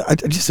 Yeah, I'm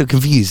just so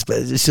confused. But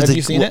it's just Have like,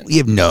 you seen it?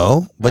 Yeah,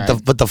 no, but All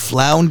right. the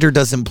flounder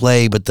doesn't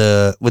play, but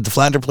the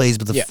flounder plays,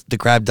 but the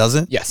crab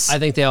doesn't. Yes. I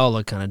think they all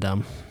look kind of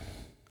dumb.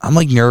 I'm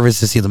like nervous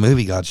to see the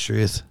movie. God's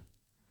truth.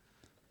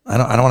 I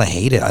don't want to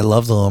hate it. I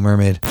love the Little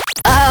Mermaid.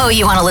 Oh,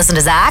 you want to listen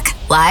to Zach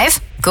live?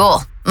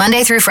 Cool.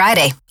 Monday through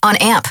Friday on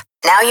AMP.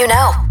 Now you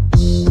know.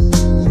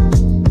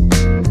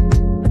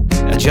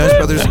 The Jonas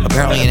Brothers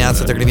apparently announced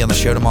that they're going to be on the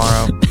show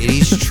tomorrow. It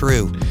is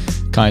true.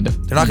 Kind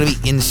of. They're not going to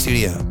be in the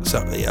studio,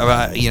 so you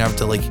have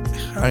to like.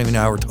 I don't even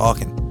know how we're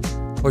talking.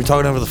 We're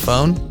talking over the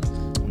phone.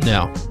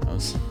 No.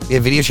 We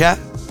have video chat.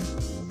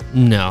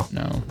 No.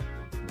 No.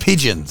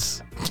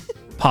 Pigeons.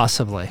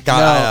 Possibly.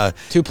 No.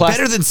 Two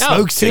plastic. Better than No, smoke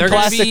they're signals.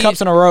 gonna Plastic be-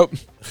 cups and a rope.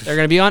 They're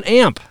going to be on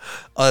AMP.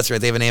 Oh, that's right.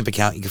 They have an AMP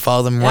account. You can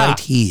follow them Yeah. right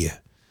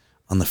here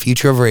on the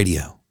future of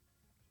radio.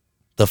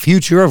 The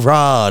future of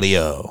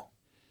radio.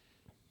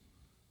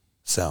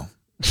 So,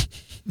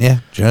 yeah,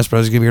 Jonas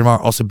Brothers are going to be here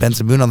tomorrow. Also,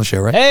 Benson Boone on the show,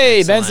 right? Hey,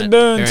 Excellent. Benson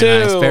Boone Very too.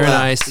 Nice, very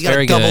nice. You got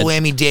Very a double good.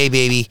 whammy day,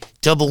 baby.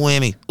 Double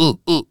whammy. Ooh,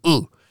 ooh,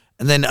 ooh.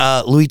 And then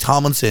Louis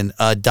Tomlinson,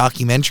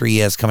 documentary he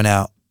has coming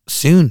out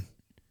soon.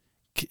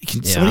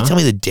 Can somebody tell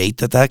me the date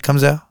that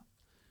comes out?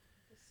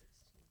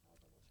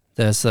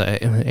 That's the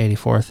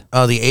 84th.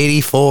 Oh, the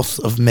 84th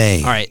of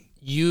May. All right.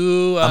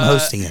 You. I'm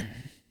hosting it.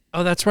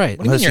 Oh, that's right.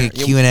 I'm hosting a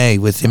Q&A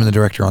with him and the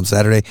director on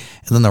Saturday.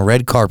 And then the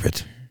red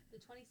carpet.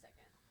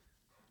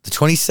 The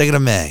 22nd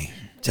of May.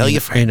 Tell your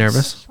friends. Are you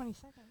nervous?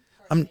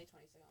 22nd.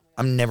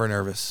 I'm never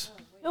nervous.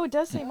 No, it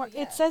does say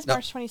it says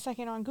March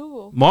 22nd on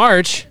Google.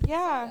 March?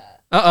 Yeah.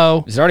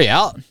 Uh-oh. Is it already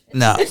out?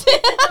 No.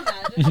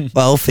 Well,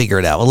 we'll figure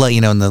it out. We'll let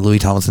you know when the Louis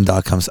Tomlinson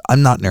doc comes.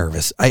 I'm not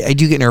nervous. I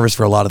do get nervous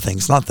for a lot of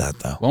things. Not that,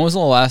 though. When was the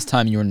last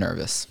time you were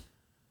nervous?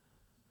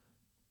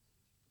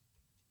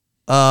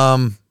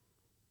 I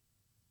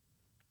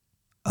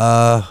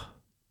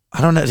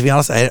don't know. To be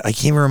honest, I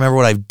can't even remember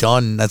what I've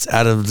done that's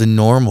out of the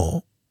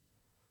normal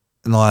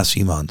in the last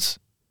few months.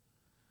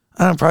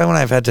 I don't know, probably when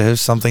I've had to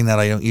host something that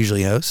I don't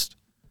usually host.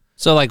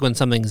 So, like when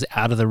something's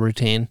out of the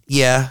routine?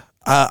 Yeah.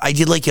 I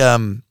did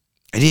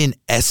I did an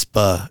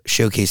ESPA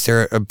showcase.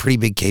 They're a pretty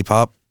big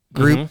K-pop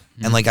group.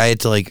 And like I had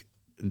to like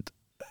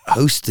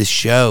host this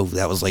show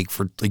that was like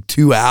for like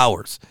 2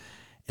 hours.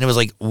 And it was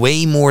like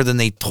way more than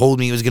they told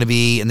me it was going to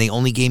be. And they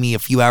only gave me a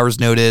few hours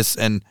notice.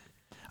 And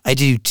I had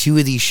to do 2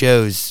 of these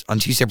shows on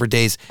 2 separate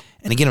days.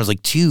 And again, it was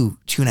like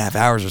 2.5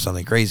 hours or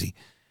something crazy.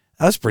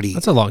 That was pretty.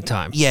 That's a long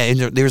time. Yeah. And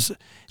I think there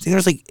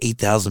was like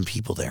 8,000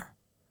 people there.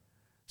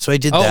 So I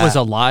did that. Oh, it was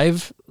a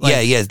live?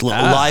 Yeah.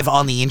 Live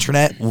on the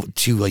internet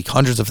to like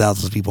hundreds of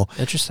thousands of people.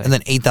 Interesting. And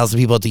then 8,000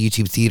 people at the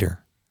YouTube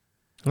theater.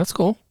 That's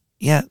cool.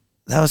 Yeah,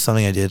 that was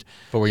something I did.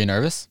 But were you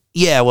nervous?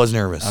 Yeah, I was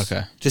nervous.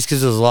 Okay. Just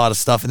because there was a lot of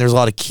stuff and there's a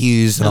lot of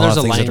cues and, And a lot there's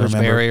of a things I had to language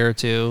remember. barrier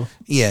too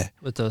Yeah.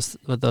 with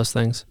those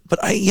things.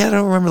 But I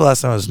don't remember the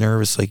last time I was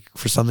nervous like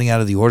for something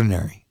out of the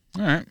ordinary.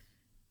 All right.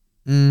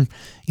 You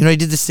know, I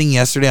did this thing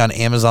yesterday on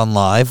Amazon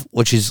Live,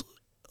 which is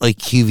like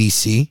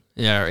QVC.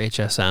 Yeah, or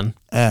HSN.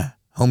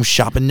 Home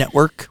Shopping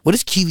Network. What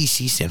does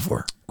QVC stand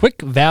for?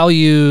 Quick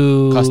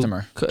value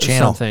Customer.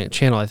 Channel.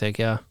 Channel, I think,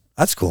 yeah.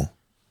 That's cool.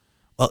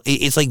 Well,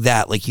 it's like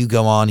that. Like you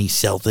go on, you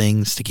sell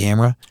things to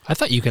camera. I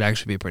thought you could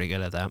actually be pretty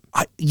good at that.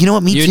 You know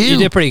what? Me too. You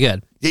did pretty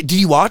good. Did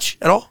you watch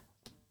at all?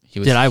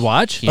 Did I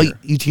watch? Oh,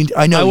 you tuned.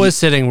 I know. I was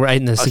sitting right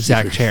in this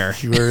exact chair.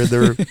 You were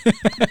there.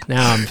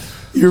 Now I'm.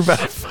 You're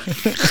about.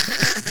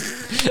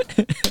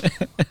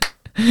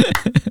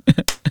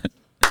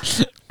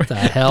 What the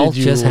hell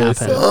just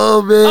happened?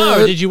 Oh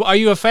man! Oh, did you? Are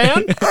you a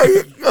fan?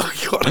 You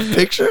want a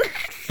picture?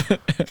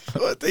 Want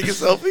to take a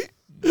selfie?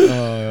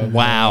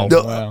 Wow.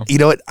 No, Wow. you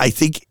know what? I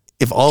think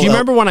if all. Do you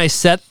remember when I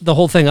set the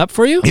whole thing up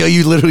for you? You know,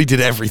 you literally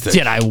did everything.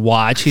 Did I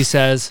watch? He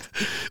says.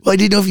 Well, I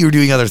didn't know if you were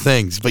doing other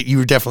things, but you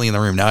were definitely in the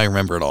room. Now I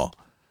remember it all.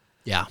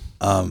 Yeah.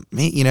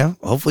 Me, you know,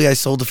 hopefully I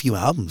sold a few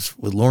albums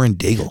with Lauren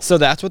Daigle. So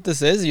that's what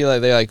this is. They're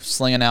like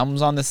slinging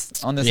albums on this.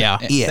 Yeah.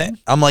 Yeah, Thing?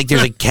 I'm like,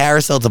 there's a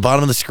carousel at the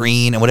bottom of the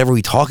screen, and whatever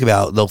we talk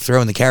about, they'll throw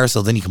in the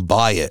carousel. Then you can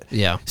buy it.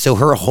 Yeah. So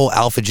her whole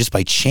outfit, just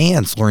by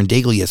chance, Lauren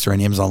Daigle yesterday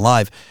on Amazon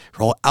Live, her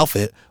whole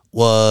outfit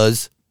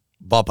was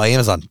bought by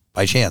Amazon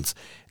by chance.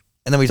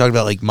 And then we talked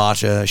about like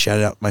matcha.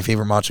 Shouted out my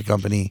favorite matcha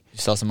company. You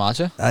sell some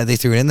matcha? They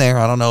threw it in there.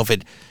 I don't know if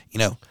it,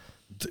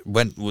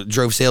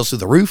 drove sales through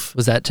the roof.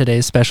 Was that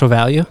today's special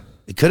value?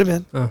 It could have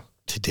been. Oh.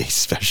 Today's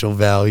special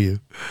value.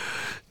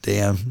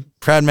 Damn.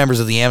 Proud members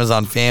of the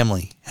Amazon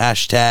family.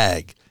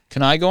 Hashtag.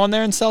 Can I go on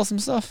there and sell some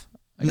stuff?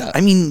 I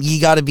mean, you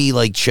got to be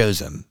like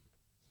chosen.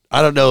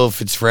 I don't know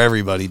if it's for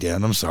everybody,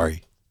 Dan. I'm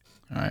sorry.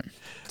 All right.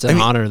 It's an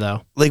honor,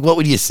 though. Like, what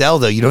would you sell,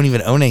 though? You don't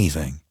even own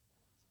anything.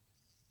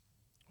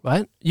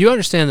 What? You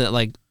understand that,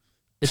 like,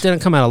 it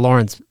didn't come out of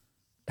Lauren's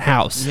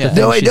house. Yeah.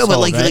 No, I She know, but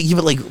sold,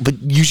 right?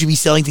 but you should be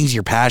selling things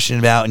you're passionate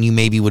about, and you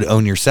maybe would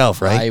own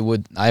yourself, right?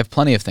 I have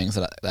plenty of things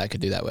that I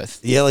could do that with.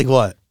 Yeah, like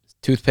what?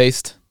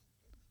 Toothpaste.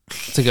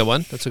 That's a good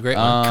one. That's a great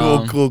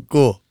one.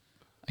 Cool.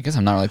 I guess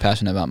I'm not really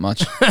passionate about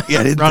much. Yeah,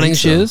 I didn't Running think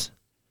so. shoes,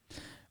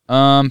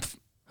 Mm,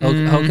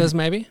 Hoka's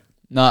maybe.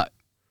 not.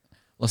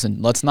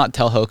 Listen, let's not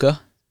tell Hoka,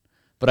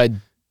 but I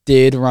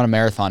did run a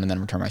marathon and then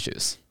return my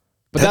shoes.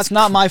 But that's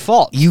not my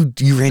fault. You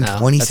ran No,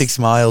 26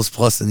 miles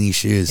plus in these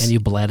shoes. And you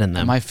bled in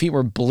them. My feet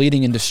were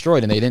bleeding and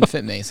destroyed, and they didn't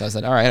fit me. So I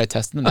said, "All right, I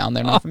tested them out, and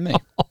they're not for me."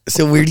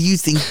 So where do you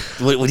think?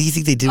 What do you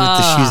think they did with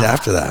the shoes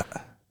after that?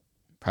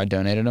 Probably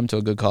donated them to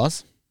a good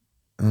cause.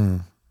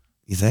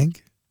 You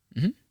think?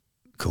 Mhm.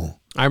 Cool.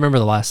 I remember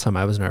the last time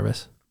I was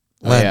nervous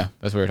Oh, yeah,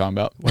 that's what we were talking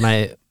about.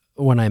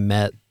 when I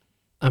met.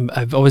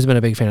 I've always been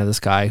a big fan of this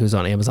guy who's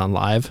on Amazon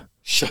Live,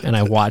 and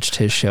I watched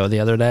his show the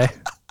other day.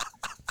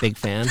 Big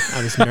fan.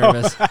 I was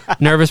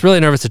nervous, really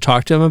nervous to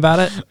talk to him about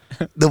it.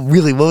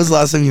 Really, what was the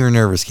last time you were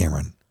nervous,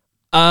 Cameron?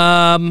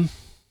 The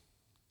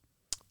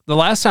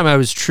last time I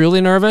was truly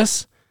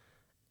nervous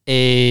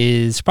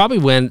is probably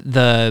when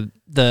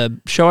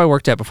the show I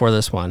worked at before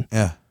this one.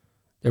 Yeah.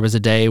 There was a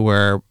day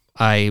where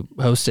I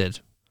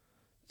hosted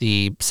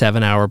the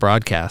 7-hour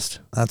broadcast.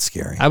 That's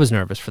scary. I was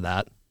nervous for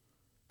that,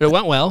 but it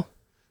went well.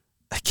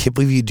 I can't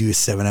believe you do a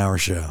 7-hour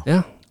show.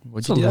 Yeah. What'd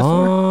It's you a do that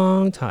for?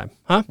 long time.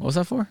 Huh? What was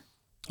that for?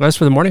 That was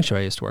for the morning show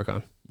I used to work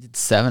on. You did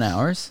 7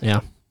 hours.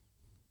 Yeah.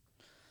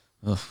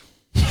 Ugh.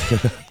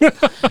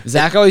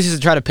 Zach always used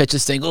to try to pitch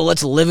this thing. Oh,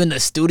 let's live in the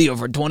studio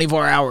for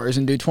 24 hours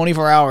and do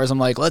 24 hours. I'm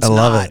like, let's I not.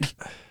 love it.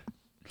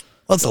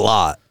 Well, it's a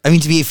lot. I mean,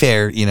 to be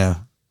fair,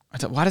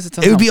 Why does it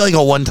sound? it would be like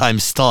a one-time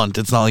stunt.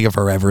 It's not like a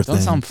forever thing.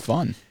 Doesn't sound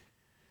fun.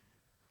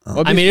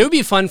 I mean, it would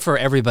be fun for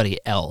everybody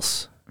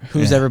else.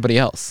 Who's everybody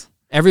else?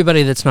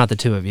 Everybody that's not the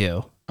two of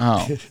you.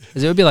 Oh,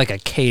 'Cause it would be like a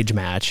cage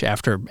match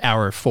after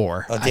hour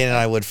 4. Dan and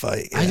I would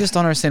fight. I yeah. just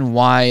don't understand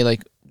why.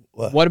 Like,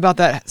 what about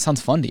that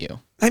sounds fun to you?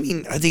 I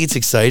mean, I think it's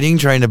exciting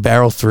trying to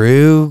barrel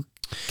through,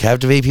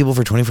 captivate people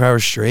for 24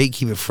 hours straight,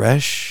 keep it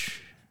fresh,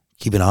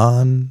 keep it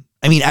on.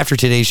 I mean, after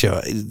today's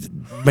show,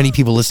 many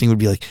people listening would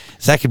be like,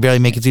 Zach could barely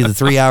make it through the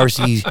 3 hours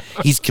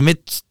he's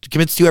commits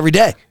to every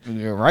day.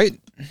 You're right.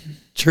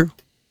 True.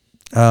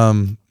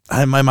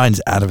 My mind's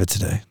out of it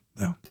today,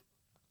 though.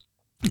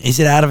 Is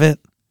it out of it?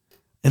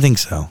 I think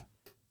so.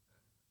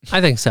 I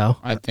think so.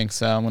 I think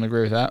so. I'm gonna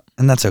agree with that.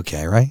 And that's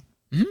okay, right?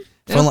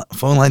 Mm-hmm.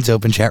 Phone lines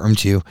open, chat room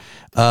too.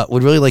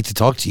 Would really like to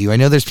talk to you. I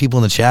know there's people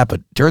in the chat,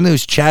 but turn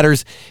those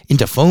chatters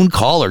into phone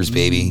callers,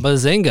 baby.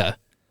 Bazinga.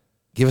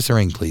 Give us a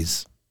ring,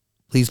 please.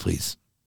 Please.